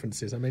are the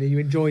differences? I mean, are you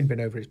enjoying being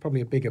over here? It's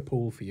probably a bigger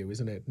pool for you,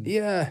 isn't it? And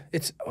yeah,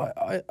 it's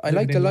I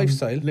like the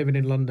lifestyle. Living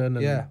in London.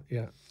 And,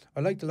 yeah. I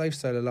like the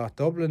lifestyle a lot.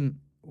 Dublin,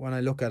 when I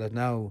look at it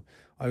now,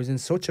 I was in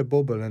such a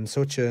bubble and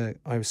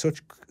I was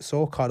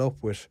so caught up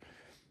with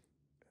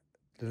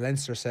the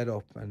Leinster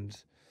setup and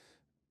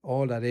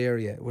all that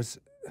area.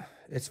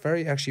 It's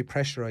very actually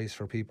pressurised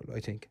for people, I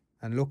think.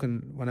 And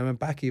looking, when I went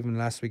back even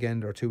last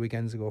weekend or 2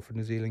 weekends ago for the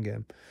New Zealand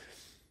game.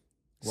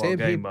 What a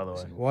game, by the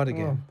way. What a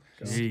game.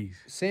 Jeez.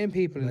 Same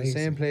people in the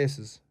same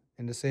places,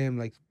 in the same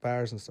like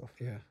bars and stuff.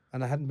 Yeah.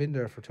 And I hadn't been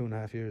there for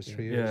 2.5 years,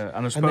 3 years. Yeah,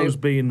 and I suppose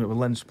being a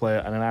Leinster player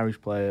and an Irish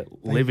player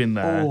living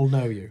there, all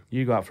know you.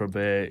 You go out for a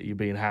beer, you're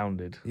being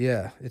hounded.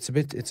 Yeah, it's a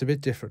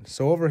bit different.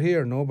 So over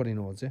here, nobody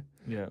knows you.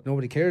 Yeah.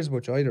 Nobody cares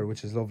about you either,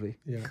 which is lovely.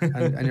 Yeah.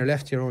 and you're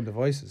left to your own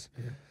devices.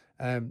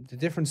 Yeah. The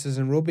differences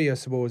in rugby, I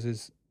suppose,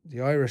 is the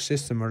Irish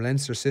system or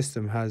Leinster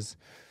system has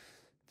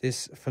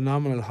this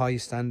phenomenal high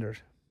standard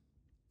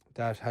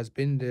that has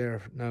been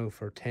there now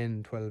for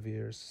 10, 12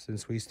 years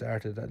since we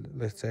started,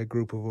 let's say, a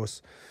group of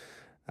us.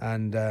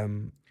 And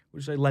would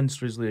you say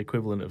Leinster is the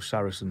equivalent of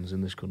Saracens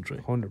in this country?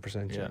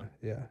 100%,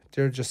 yeah.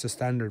 They're just the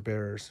standard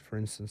bearers, for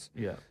instance,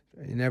 yeah,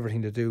 in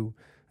everything to do.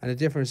 And the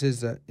difference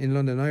is that in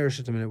London Irish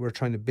at the minute, we're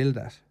trying to build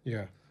that.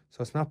 Yeah.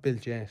 So it's not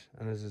built yet,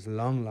 and there's a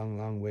long, long,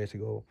 long way to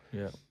go.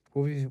 Yeah.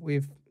 But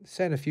we've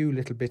set a few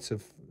little bits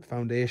of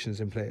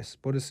foundations in place,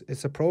 but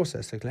it's a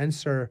process. Like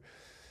Leinster,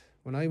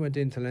 when I went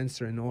into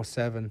Leinster in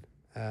 2007,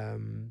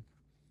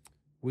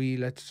 we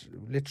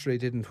literally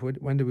didn't.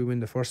 When did we win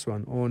the first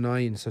one?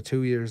 2009. So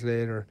 2 years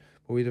later,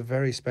 but we had a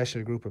very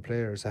special group of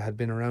players that had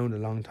been around a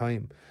long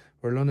time.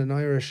 Where London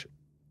Irish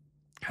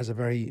has a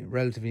very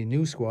relatively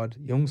new squad,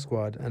 young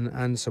squad,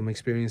 and some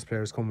experienced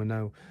players coming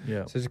now.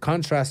 Yeah. So the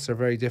contrasts are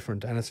very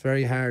different, and it's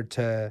very hard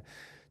to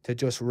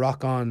just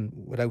rock on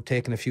without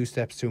taking a few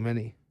steps too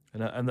many.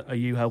 And are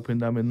you helping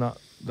them in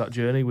that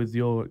journey with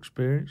your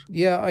experience?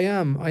 Yeah, I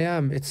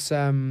am. It's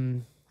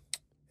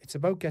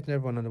about getting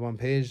everyone on the one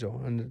page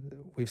though, and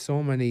we've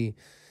a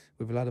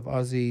lot of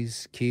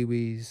Aussies,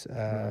 Kiwis,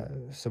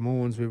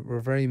 Samoans. We're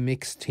a very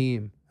mixed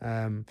team.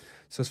 So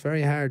it's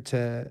very hard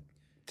to.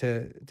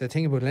 The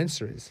thing about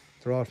Leinster is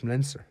they're all from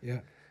Leinster. Yeah.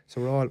 So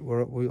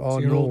we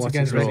all so know all what's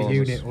together in a involved.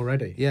 unit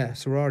already. Yeah,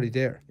 so we're already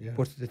there. Yeah.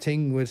 But the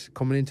thing with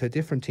coming into a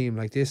different team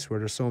like this, where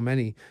there's so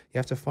many, you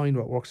have to find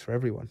what works for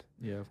everyone.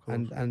 Yeah, of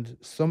course. And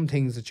some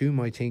things that you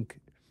might think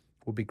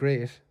would be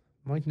great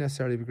might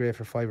necessarily be great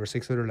for 5 or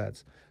 6 other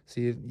lads.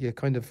 So you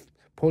kind of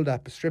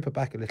strip it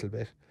back a little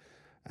bit,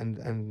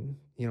 and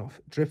you know,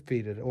 drip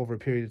feed it over a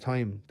period of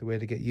time, the way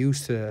to get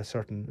used to a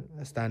certain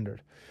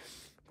standard.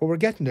 But we're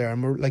getting there,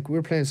 and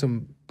we're playing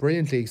some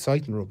brilliantly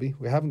exciting rugby.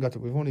 We've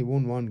only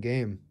won 1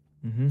 game.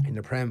 Mm-hmm. In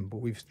the Prem, but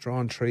we've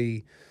drawn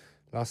 3,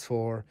 lost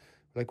 4.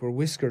 Like, we're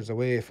whiskers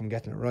away from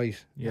getting it right.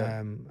 Yeah.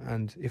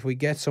 And if we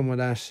get some of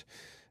that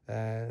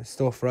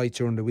stuff right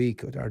during the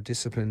week, our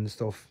discipline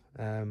stuff,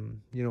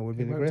 you know, we'll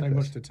be in a great place. It won't take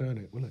much to turn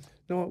it, will it?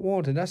 No, it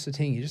won't. And that's the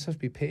thing. You just have to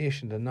be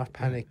patient and not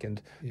panic and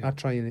not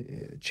try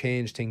and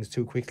change things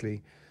too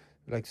quickly.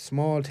 Like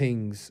small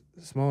things,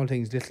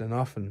 little and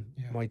often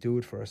might do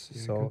it for us.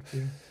 So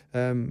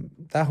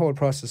that whole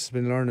process has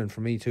been learning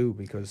for me too,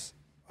 because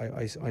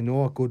I know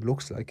what good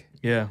looks like.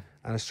 Yeah.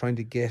 And it's trying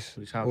to get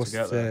us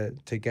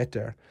to get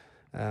there.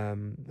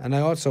 And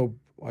I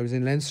was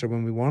in Leinster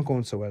when we weren't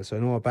going so well, so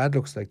I know what bad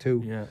looks like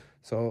too. Yeah.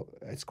 So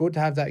it's good to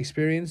have that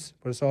experience,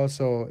 but it's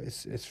also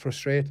it's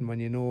frustrating when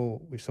you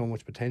know we've so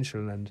much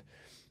potential and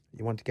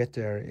you want to get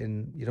there.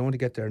 You don't want to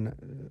get there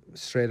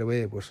straight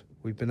away, but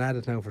we've been at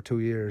it now for 2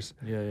 years.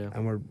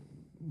 And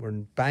we're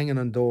banging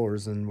on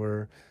doors and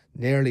we're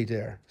nearly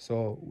there.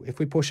 So if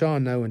we push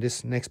on now in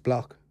this next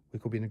block, we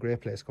could be in a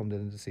great place come the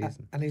end of the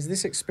season. And is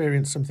this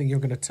experience something you're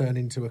going to turn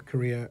into a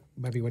career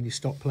maybe when you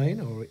stop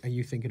playing, or are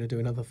you thinking of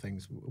doing other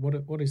things?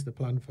 What is the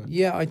plan for?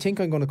 Yeah, I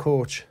think I'm going to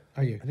coach.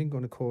 Are you? I think I'm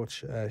going to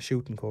coach,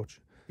 shooting coach.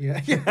 Yeah.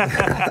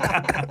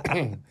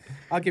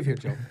 I'll give you a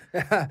job.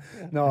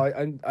 No,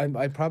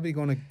 I'm probably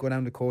going to go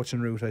down the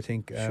coaching route, I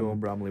think. Sean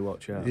Bramley,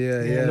 watch out.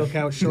 Yeah. Look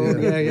out,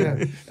 Sean.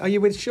 Yeah. Are you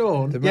with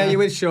Sean? You're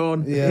with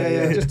Sean.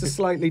 Yeah. Just a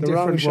slightly the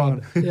different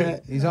wrong one.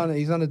 Yeah. He's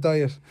on a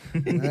diet.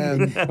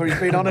 Or he's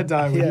been on a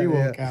diet when you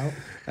walk out.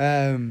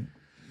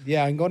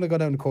 Yeah, I'm going to go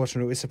down the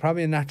coaching route. It's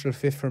probably a natural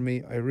fit for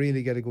me. I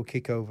really get a good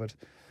kick out of it.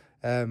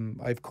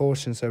 I've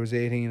coached since I was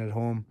 18 at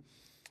home.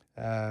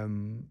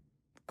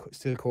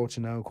 Still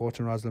coaching now,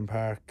 coaching Roslyn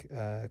Park,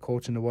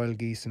 coaching the Wild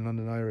Geese in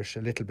London Irish a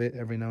little bit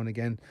every now and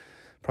again.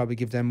 Probably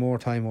give them more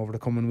time over the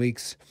coming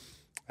weeks.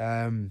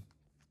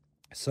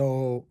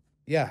 So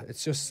yeah,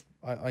 it's just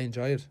I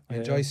enjoy it.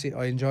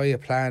 I enjoy a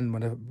plan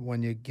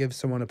when you give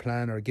someone a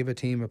plan or give a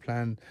team a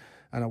plan,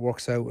 and it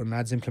works out and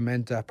lads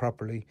implement that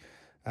properly,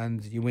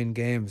 and you win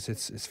games.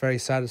 It's very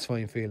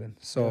satisfying feeling.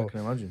 So I can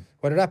imagine.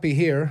 Whether that be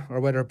here or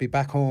whether it be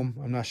back home,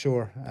 I'm not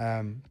sure.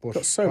 But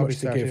got so much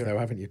to give, though,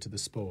 haven't you, to the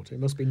sport? It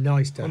must be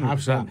nice to 100%.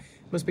 Have that.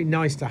 It must be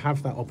nice to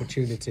have that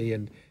opportunity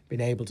and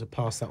being able to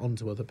pass that on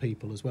to other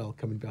people as well,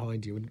 coming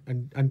behind you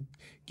and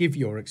give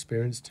your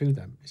experience to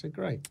them. It's a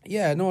great.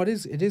 Yeah, no, it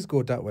is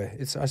good that way.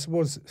 It's, I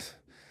suppose,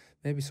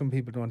 maybe some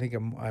people don't think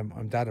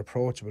I'm that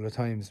approachable at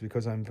times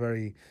because I'm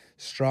very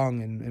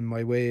strong in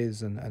my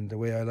ways and the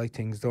way I like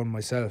things done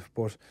myself.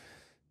 But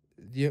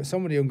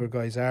some of the younger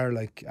guys are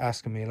like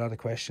asking me a lot of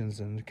questions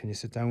and can you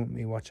sit down with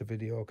me, watch a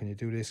video, can you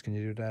do this, can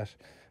you do that,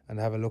 and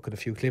have a look at a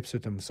few clips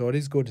with them. So it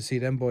is good to see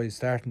them boys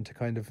starting to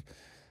kind of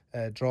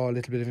draw a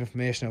little bit of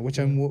information out, which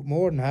I'm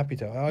more than happy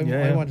to.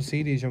 I want to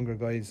see these younger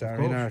guys that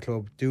are in our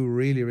club do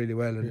really, really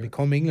well and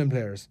become England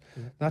players,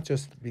 not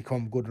just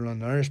become good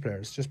London Irish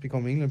players, just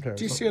become England players.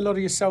 Do you see a lot of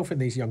yourself in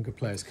these younger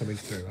players coming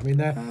through? I mean,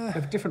 they're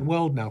a different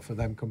world now for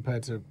them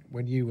compared to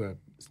when you were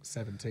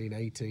 17,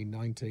 18,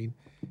 19.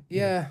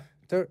 Yeah,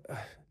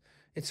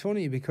 it's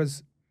funny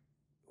because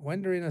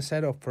when they're in a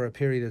setup for a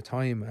period of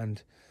time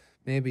and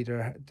maybe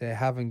they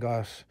haven't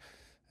got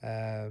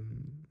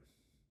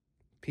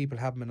people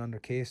haven't been on their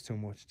case too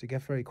much, they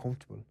get very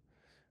comfortable.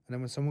 And then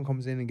when someone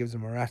comes in and gives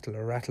them a rattle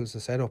or rattles the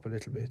setup a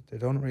little bit, they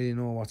don't really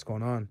know what's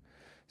going on.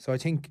 So I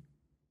think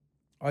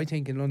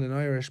in London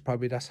Irish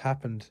probably that's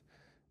happened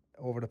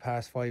over the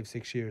past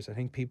 5-6 years. I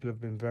think people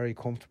have been very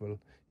comfortable.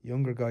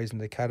 Younger guys in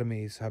the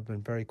academies have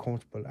been very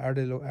comfortable. Are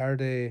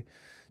they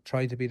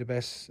trying to be the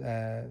best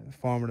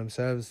form of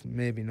themselves?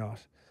 Maybe not.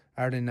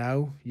 Are they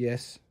now?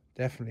 Yes,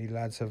 definitely.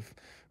 Lads have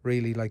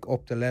really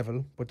upped the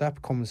level, but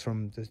that comes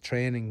from the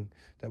training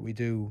that we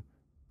do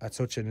at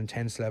such an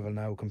intense level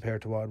now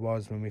compared to what it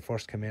was when we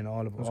first came in.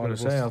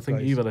 I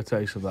think you've had a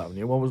taste of that, haven't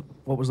you?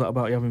 What was that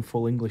about you having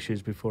full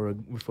Englishes before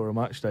a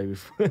match day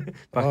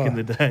back in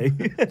the day?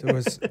 There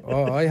was.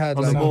 I had.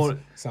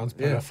 Sounds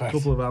perfect. A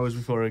couple of hours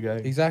before a game.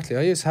 Exactly.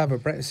 I used to have a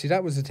breakfast. See,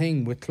 that was the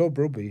thing with club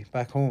rugby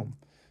back home.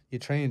 You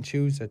train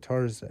Tuesday,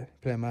 Thursday,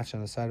 play a match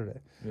on a Saturday.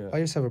 Yeah. I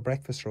used to have a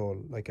breakfast roll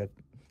at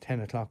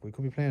 10 o'clock. We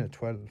could be playing at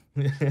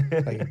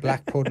 12.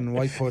 Black pudding,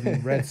 white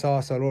pudding, red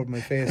sauce all over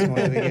my face going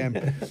to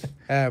the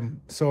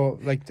game. So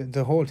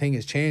the whole thing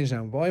has changed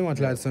now. But I want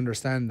lads to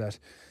understand that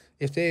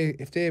if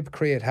they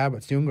create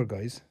habits, younger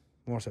guys,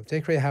 more so, if they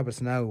create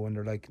habits now when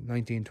they're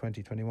 19,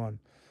 20, 21,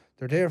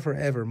 they're there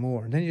forever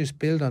more. And then you just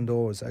build on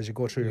those as you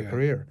go through your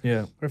career.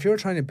 Yeah. But if you're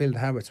trying to build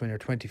habits when you're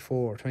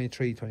 24,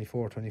 23,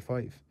 24,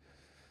 25,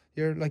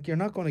 you're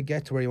not going to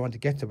get to where you want to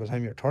get to by the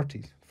time you're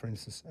 30, for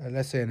instance.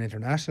 Let's say an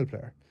international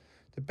player.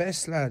 The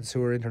best lads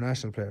who are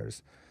international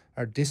players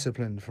are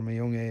disciplined from a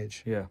young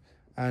age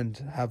and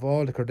have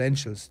all the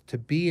credentials to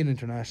be an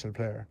international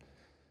player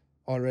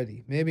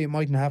already. Maybe it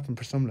mightn't happen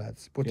for some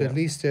lads, but at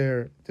least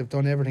they've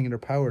done everything in their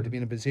power to be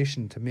in a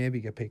position to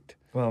maybe get picked.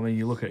 Well, I mean,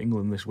 you look at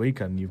England this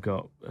weekend, you've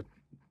got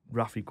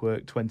Rafi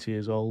Quirk, 20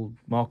 years old,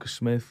 Marcus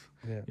Smith,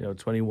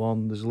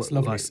 21. It's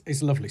lovely.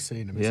 It's lovely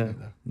seeing them, isn't it?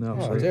 Though?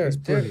 No, it's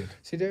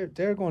brilliant.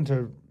 They're going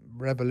to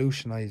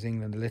revolutionise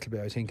England a little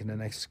bit, I think, in the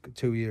next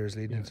 2 years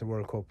leading into the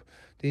World Cup.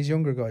 These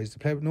younger guys, they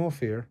play with no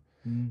fear.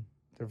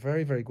 They're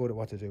very, very good at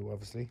what they do,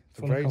 obviously.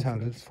 They're very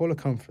talented, full of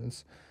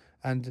confidence,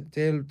 and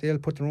they'll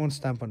put their own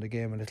stamp on the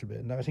game a little bit.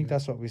 And I think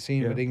that's what we've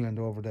seen with England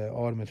over the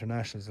autumn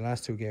internationals, the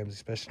last 2 games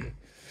especially.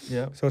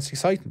 Yeah. So it's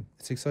exciting.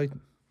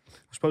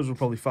 I suppose we'll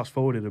probably fast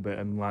forward a bit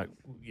and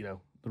the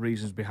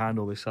reasons behind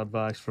all this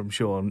advice from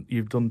Sean.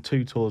 You've done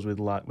 2 tours with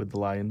the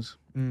Lions,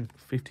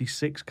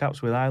 56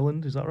 caps with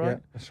Ireland, is that right? Yeah,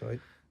 that's right.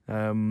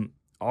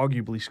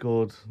 Arguably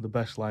scored the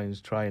best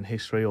Lions try in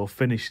history, or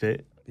finished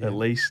it at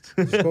least,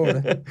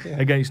 scored it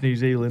against New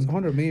Zealand. It's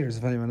 100 metres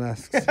if anyone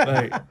asks.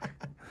 Right.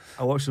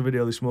 I watched the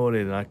video this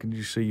morning and I can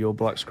just see your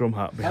black scrum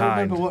hat behind.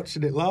 I remember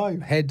watching it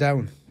live. Head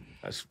down.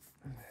 As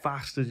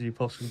fast as you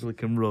possibly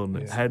can run,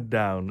 head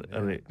down,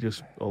 and it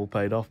just all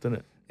paid off, didn't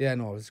it? Yeah,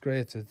 no, it was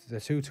great. The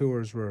 2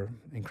 tours were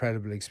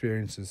incredible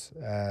experiences.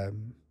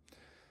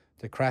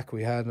 The crack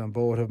we had on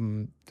both of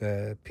them,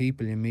 the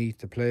people you meet,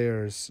 the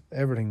players,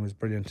 everything was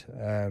brilliant.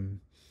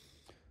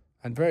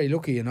 And very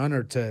lucky and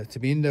honoured to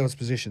be in those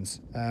positions,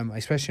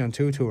 especially on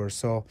 2 tours.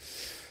 So,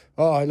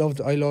 I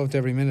loved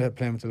every minute of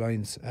playing with the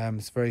Lions.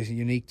 It's a very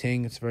unique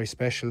thing. It's very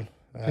special.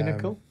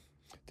 Pinnacle?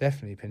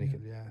 Definitely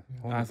pinnacle, yeah.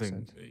 100%. I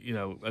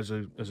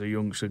think, as a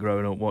youngster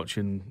growing up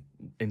watching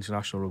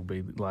international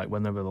rugby, like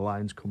whenever the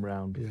Lions come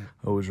round,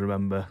 I always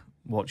remember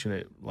watching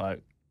it,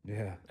 like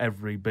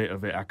every bit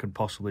of it I could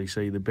possibly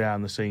see, the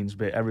behind the scenes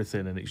bit,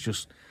 everything, and it's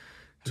just.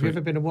 Have you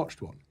ever been and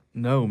watched one?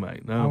 No,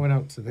 mate. No. I went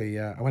out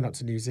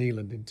to New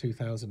Zealand in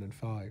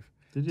 2005.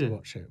 Did you? To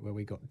watch it, where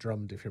we got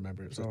drummed. If you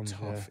remember, it was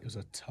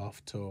a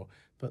tough tour,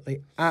 but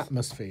the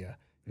atmosphere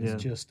is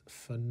just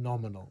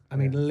phenomenal. I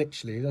mean,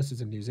 literally, this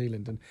is in New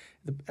Zealand,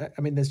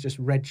 and there's just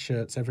red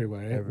shirts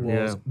everywhere. It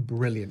was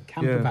brilliant.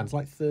 Camper vans,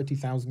 like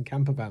 30,000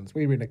 camper vans.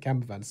 We were in a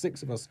camper van,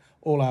 6 of us,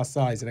 all our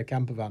size, in a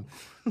camper van.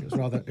 It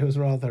was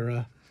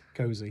rather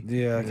cozy.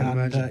 Yeah, I can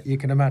imagine. You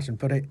can imagine,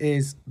 but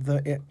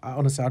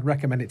honestly, I'd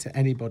recommend it to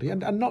anybody,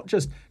 and not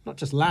just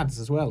lads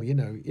as well.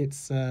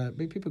 It's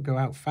people go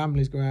out,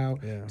 families go out,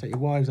 take your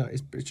wives out.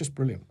 It's just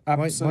brilliant.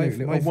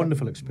 Absolutely, a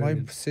wonderful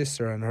experience. My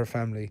sister and her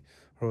family,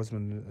 her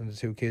husband and the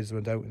 2 kids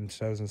went out in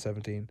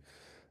 2017,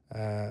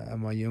 and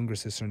my younger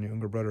sister and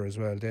younger brother as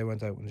well. They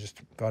went out and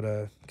just got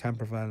a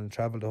camper van and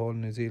travelled the whole of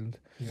New Zealand.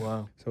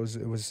 Wow! So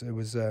it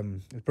was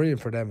brilliant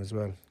for them as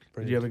well.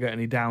 Brilliant. Did you ever get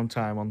any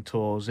downtime on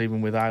tours, even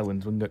with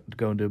Ireland, when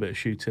go and do a bit of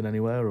shooting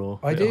anywhere? Or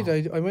I did.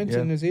 I went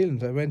to New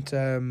Zealand. I went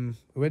to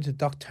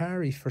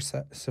Doctari for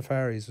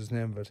safaris was the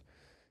name of it.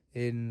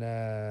 In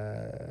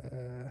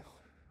where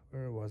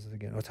was it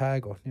again?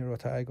 Otago, near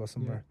Otago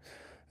somewhere.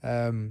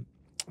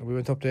 We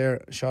went up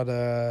there, shot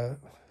a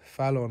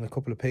fallow and a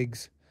couple of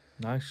pigs.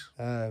 Nice.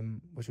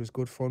 Which was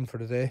good fun for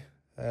the day.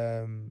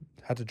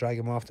 Had to drag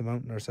them off the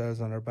mountain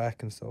ourselves on our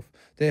back and stuff.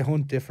 They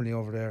hunt differently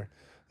over there.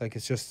 Like,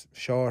 it's just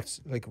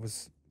shorts. Like,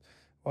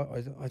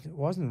 it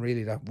wasn't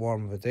really that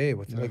warm of a day,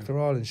 but like they're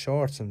all in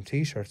shorts and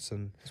t-shirts,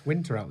 and it's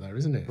winter out there,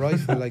 isn't it?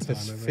 Rifle, like,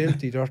 it's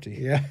filthy dirty.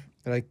 Yeah,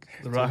 like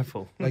the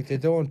rifle. Like they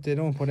don't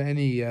put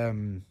any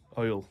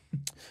oil.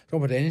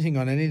 Don't put anything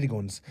on any of the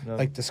guns. No.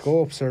 Like, the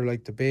scopes are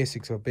like the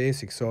basics of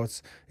basics. So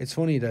it's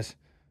funny that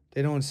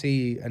they don't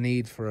see a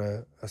need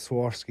for a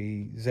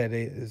Swarovski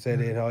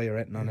Z8i or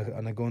anything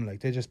on a gun. Like,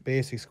 they just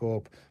basic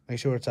scope, make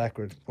sure it's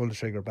accurate, pull the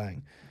trigger,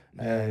 bang.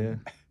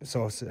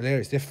 So it's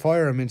hilarious. They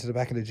fire him into the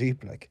back of the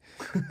Jeep, like.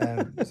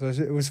 So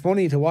it was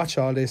funny to watch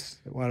all this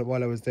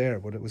while I was there,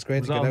 but it was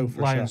great to get out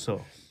for a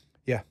shot.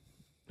 Yeah.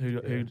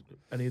 Who?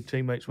 Any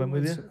teammates went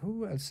with you?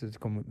 Who else did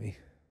come with me?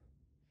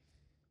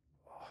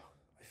 Oh,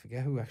 I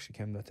forget who actually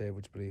came that day.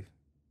 Would you believe?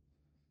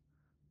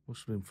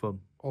 Must have been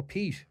fun. Oh,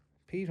 Pete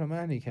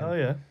O'Mahony came. Oh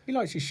yeah. He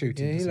likes his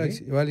shooting. Yeah,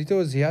 Well, he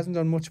does. He hasn't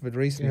done much of it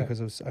recently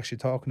because I was actually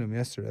talking to him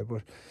yesterday.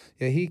 But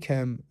yeah, he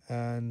came,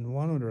 and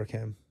one other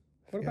came.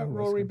 What about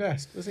Rory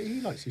Best?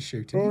 He likes his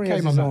shooting. Rory he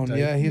came has his on own. that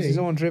day, He has his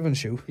own driven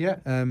shoe. Yeah.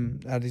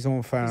 At his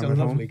own farm. He's a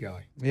lovely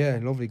guy. Yeah,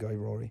 lovely guy,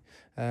 Rory.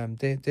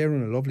 They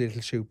run a lovely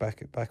little shoot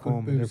back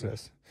home in their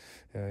place.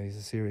 Yeah, he's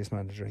a serious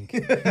man to drink.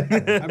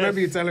 I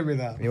remember you telling me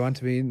that. You want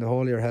to be in the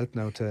whole of your help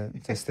now to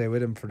stay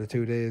with him for the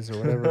 2 days or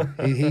whatever.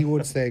 he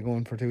would stay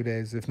going for 2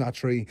 days, if not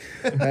 3.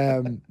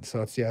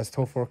 So it's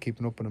tough work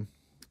keeping up with him.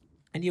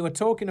 And you were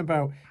talking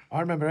about,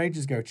 I remember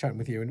ages ago chatting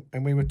with you,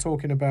 and we were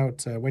talking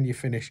about when you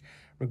finish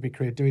rugby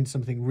career doing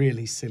something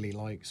really silly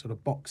like sort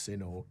of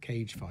boxing or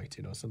cage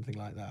fighting or something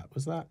like that.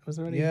 Was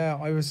there any? Yeah,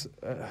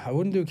 I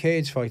wouldn't do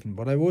cage fighting,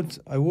 but I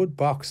would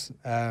box.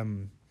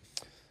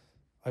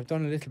 I've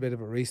done a little bit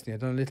of it recently.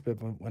 I've done a little bit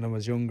when I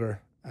was younger.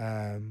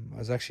 I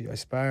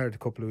sparred a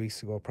couple of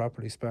weeks ago,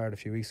 properly sparred a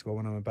few weeks ago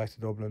when I went back to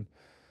Dublin.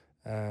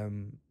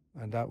 And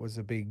that was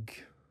a big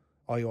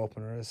eye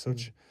opener as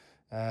such.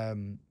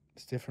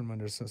 It's different when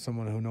there's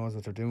someone who knows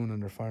what they're doing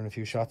and they're firing a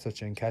few shots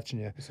at you and catching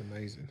you. It's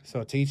amazing. So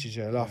it teaches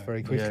you a lot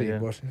very quickly. Yeah.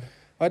 But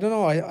I don't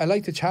know. I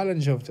like the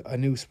challenge of a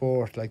new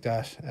sport like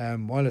that.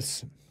 While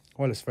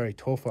it's very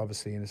tough,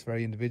 obviously, and it's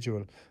very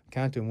individual, I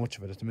can't do much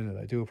of it at the minute.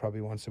 I do it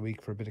probably once a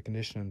week for a bit of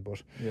conditioning,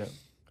 but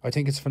I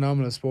think it's a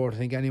phenomenal sport. I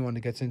think anyone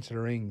that gets into the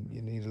ring,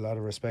 you need a lot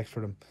of respect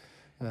for them.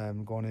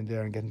 Going in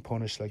there and getting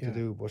punished like they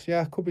do. But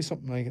yeah, it could be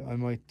something I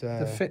might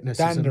the fitness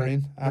dander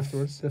in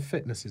afterwards. The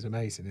fitness is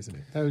amazing, isn't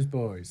it? Those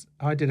boys.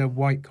 I did a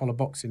white collar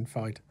boxing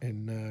fight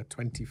in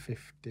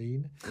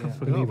 2015.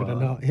 Believe it or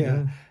not.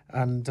 Yeah.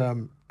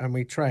 And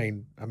we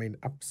trained,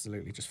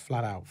 absolutely just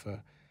flat out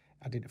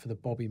I did it for the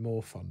Bobby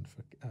Moore Fund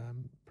for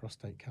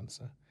prostate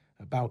cancer,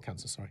 bowel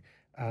cancer, sorry.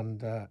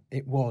 And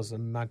it was a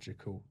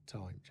magical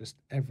time. Just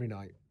every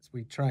night.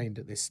 We trained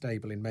at this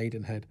stable in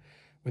Maidenhead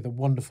with a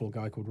wonderful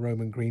guy called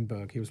Roman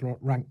Greenberg. He was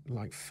ranked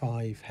like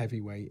 5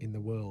 heavyweight in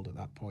the world at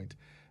that point,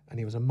 and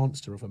he was a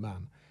monster of a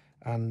man.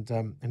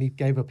 and he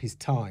gave up his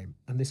time.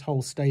 And this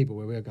whole stable,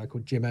 where we had a guy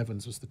called Jim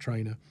Evans was the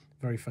trainer,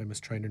 very famous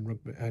trainer in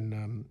rugby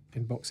and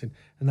in boxing,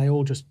 and they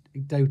all just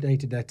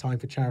donated their time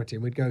for charity.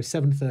 And we'd go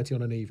 7:30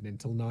 on an evening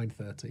till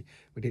 9:30.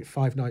 We did it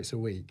 5 nights a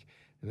week,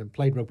 and then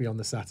played rugby on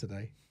the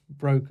Saturday.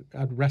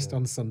 Had rest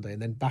on Sunday,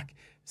 and then back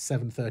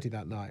 7:30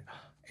 that night.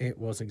 It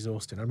was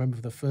exhausting. I remember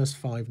for the first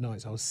 5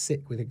 nights, I was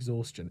sick with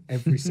exhaustion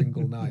every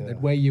single night.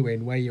 They'd weigh you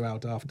in, weigh you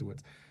out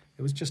afterwards.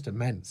 It was just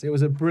immense. It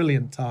was a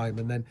brilliant time.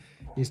 And then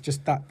it's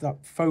just that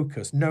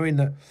focus, knowing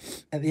that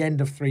at the end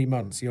of 3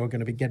 months, you're going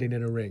to be getting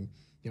in a ring,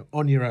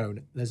 on your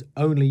own. There's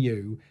only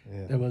you.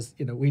 Yeah. There was,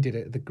 we did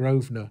it at the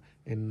Grosvenor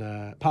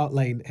in Park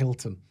Lane,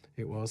 Hilton.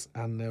 It was,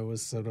 and there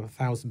was sort of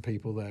 1,000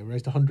 people there. We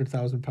raised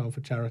 £100,000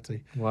 for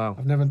charity. Wow!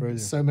 I've never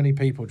so many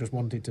people just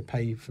wanted to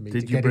pay for me.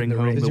 Did to you get bring in the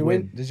home ring. the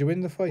win? Did you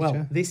win the fight?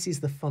 Well, this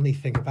is the funny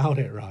thing about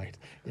it, right?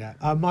 Yeah,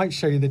 I might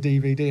show you the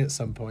DVD at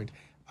some point.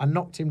 I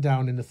knocked him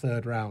down in the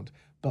 3rd round,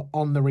 but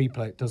on the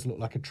replay, it does look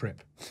like a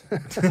trip.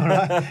 All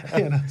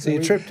right? So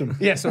you tripped him?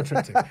 Yes, I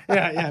tripped him.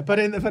 Yeah. But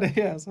so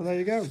there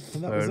you go.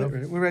 And that was it.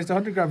 Really. We raised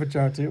 £100,000 for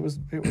charity. It was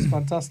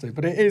fantastic.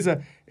 But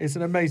it's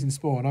an amazing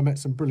sport, and I met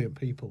some brilliant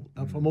people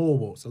from all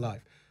walks of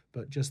life.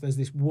 But just there's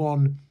this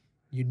one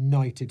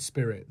united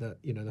spirit that,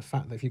 the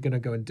fact that if you're going to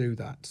go and do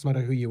that, doesn't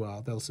matter who you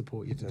are, they'll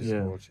support you to do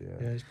it.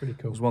 Yeah, it's pretty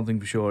cool. There's one thing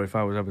for sure, if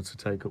I was ever to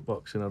take up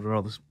boxing, I'd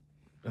rather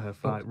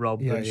fight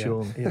Rob than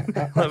Sean.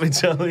 Yeah. Let me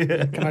tell you.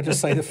 Can I just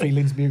say the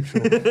feeling's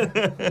mutual?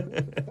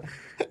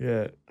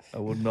 Yeah, I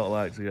would not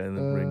like to get in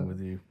the ring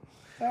with you.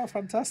 Oh,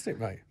 fantastic,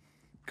 mate.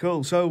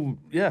 Cool. So,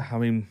 yeah, I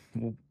mean,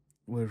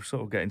 we're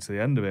sort of getting to the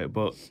end of it,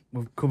 but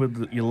we've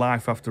covered your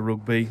life after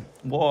rugby.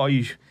 What are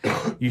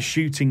your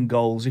shooting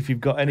goals? If you've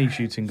got any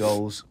shooting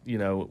goals,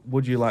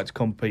 would you like to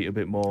compete a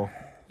bit more?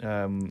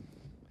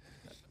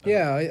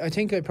 Yeah, I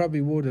think I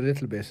probably would a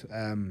little bit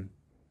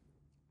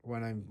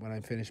when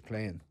I'm finished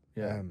playing.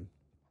 Yeah.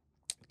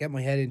 Get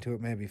my head into it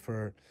maybe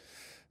for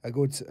a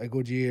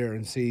good year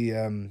and see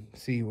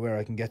where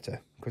I can get to.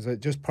 Because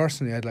just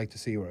personally, I'd like to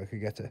see where I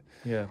could get to.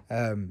 Yeah.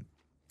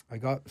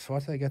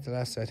 What did I get the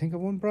last day? I think I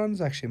won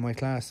bronze actually in my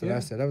class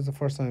last day. That was the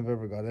first time I've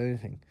ever got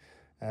anything.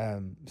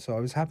 So I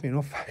was happy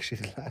enough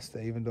actually the last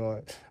day, even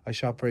though I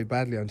shot very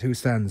badly on 2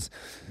 stands.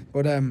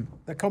 But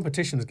the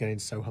competition is getting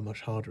so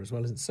much harder as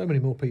well, isn't it? So many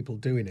more people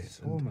doing it.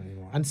 So many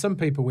more. And some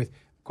people with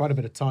quite a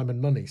bit of time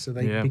and money, so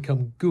they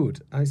become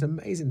good. And it's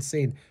amazing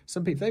seeing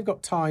some people, they've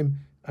got time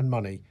and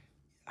money,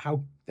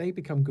 how they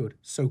become good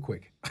so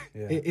quick.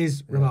 Yeah. It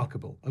is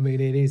remarkable. I mean,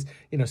 it is,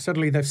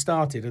 suddenly they've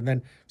started and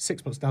then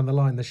 6 months down the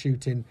line, they're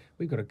shooting.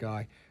 We've got a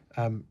guy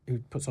who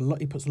puts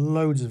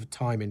loads of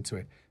time into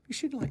it. He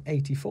shooting like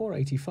 84,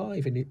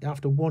 85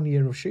 after 1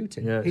 year of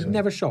shooting. Yeah, he'd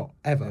never shot,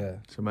 ever. Yeah.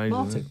 It's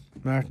amazing.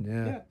 Martin,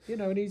 yeah. He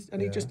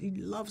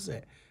loves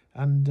it.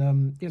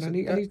 And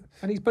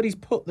he's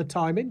put the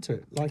time into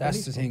it. Like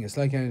that's the thing. It's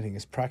like anything.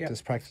 It's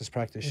practice.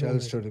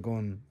 Shells through the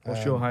gun.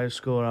 What's your highest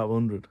score out of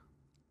 100?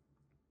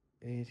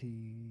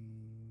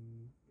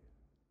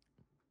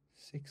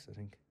 86, I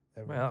think.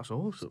 Well, that's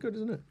awesome. It's good,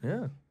 isn't it?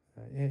 Yeah.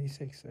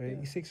 86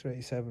 or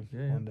 87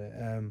 one day.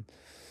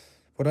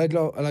 But I'd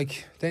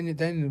then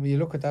when you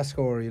look at that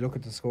score, you look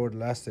at the score the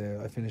last day.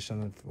 I finished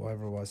on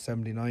whatever it was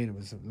 79. It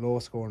was a low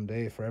scoring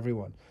day for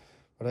everyone.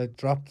 But I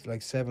dropped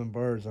like 7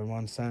 birds on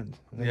 1 stand.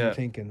 And then you're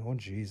thinking, oh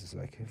Jesus,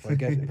 like if I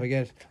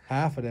get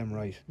half of them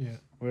right,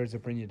 where does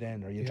it bring you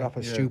then? Or you drop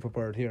a stupid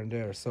bird here and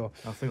there. So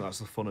I think that's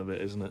the fun of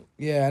it, isn't it?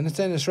 Yeah, and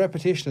it's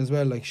repetition as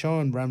well. Like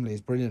Sean Bramley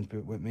is brilliant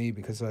with me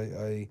because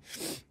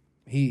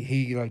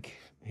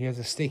he has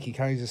a stick. He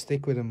carries a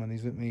stick with him, and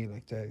he's with me,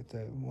 like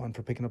the one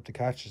for picking up the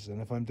catches.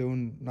 And if I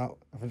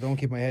don't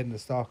keep my head in the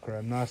stock, or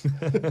I'm not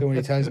doing what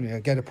he tells me,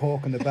 I get a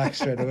poke in the back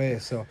straight away.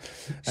 So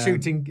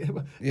shooting,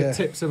 the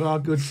tips of our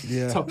good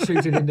top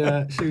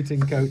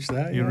shooting coach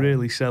there. You're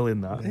really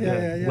selling that.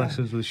 Yeah.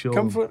 Lessons with Sean.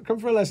 Come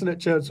for a lesson at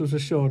Churchills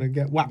with Sean and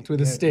get whacked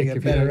with a stick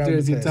if you don't do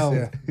as he's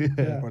told.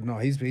 But no,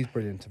 he's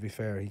brilliant. To be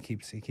fair, he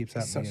keeps at me.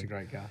 He's such a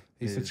great guy.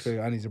 He's such a great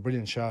guy, and he's a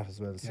brilliant shot as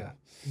well. So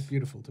he's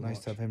beautiful to watch. Nice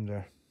to have him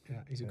there. Yeah,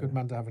 he's a good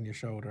man to have on your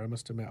shoulder. I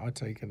must admit, I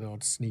take an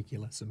odd sneaky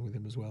lesson with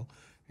him as well.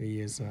 He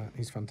is,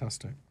 he's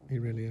fantastic. He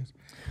really is.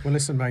 Well,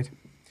 listen, mate,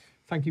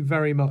 thank you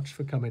very much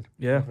for coming.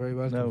 Yeah, you're very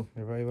welcome. No,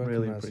 you're very welcome.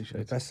 Really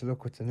appreciate it. Best of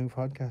luck with the new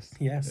podcast.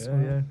 Yes,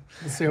 we'll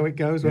see how it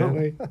goes, won't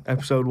we?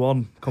 Episode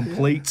 1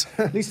 complete.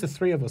 At least the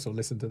 3 of us will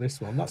listen to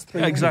this one. That's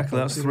 3. Exactly,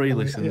 that's 3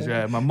 listens.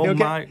 Yeah, my mum will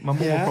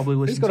probably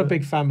listen. He's got a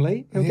big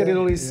family. He'll get in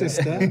all his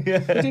sister. We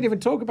didn't even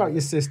talk about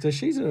your sister.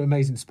 She's an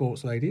amazing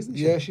sports lady, isn't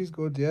she? Yeah, she's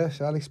good. Yeah,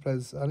 Alex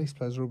plays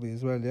rugby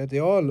as well. Yeah, they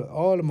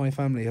all of my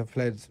family have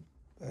played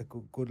a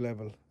good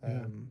level.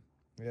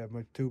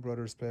 My 2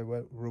 brothers play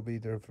rugby.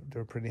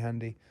 They're pretty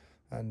handy.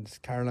 And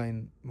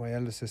Caroline, my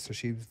eldest sister,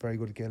 she was very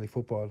good at Gaelic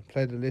football.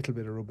 Played a little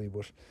bit of rugby,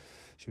 but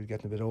she was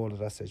getting a bit old at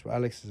that stage. But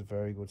Alex is a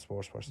very good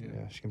sports person.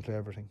 Yeah, she can play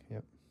everything. Yeah,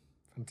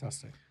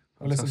 fantastic.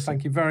 Well, listen,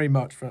 thank you very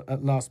much for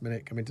at last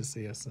minute coming to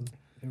see us. And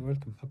You're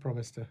welcome. I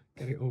promise to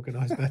get it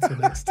organised better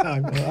next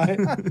time, all right?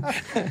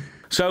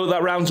 So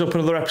that rounds up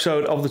another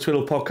episode of the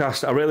Tweedl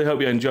podcast. I really hope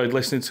you enjoyed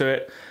listening to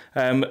it.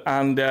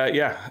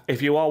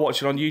 If you are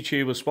watching on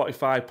YouTube or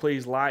Spotify,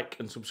 please like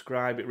and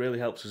subscribe. It really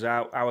helps us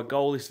out. Our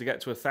goal is to get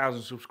to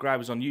 1,000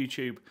 subscribers on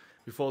YouTube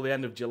before the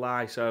end of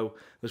July. So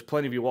there's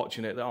plenty of you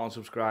watching it that aren't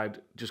subscribed.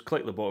 Just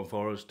click the button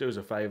for us. Do us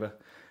a favour.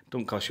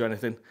 Don't cost you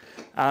anything.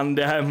 And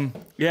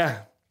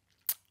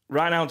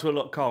right now on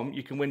Tweedl.com,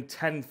 you can win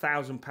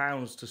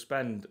 £10,000 to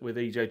spend with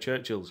EJ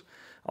Churchills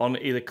on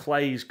either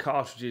clays,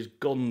 cartridges,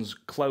 guns,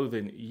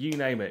 clothing, you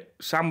name it,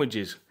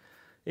 sandwiches,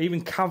 even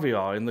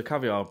caviar in the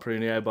Caviar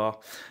Prunier bar.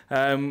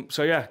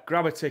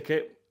 Grab a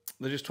ticket.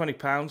 They're just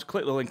 £20.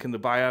 Click the link in the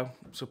bio.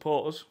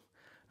 Support us.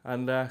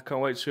 And can't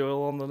wait to see you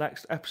all on the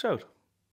next episode.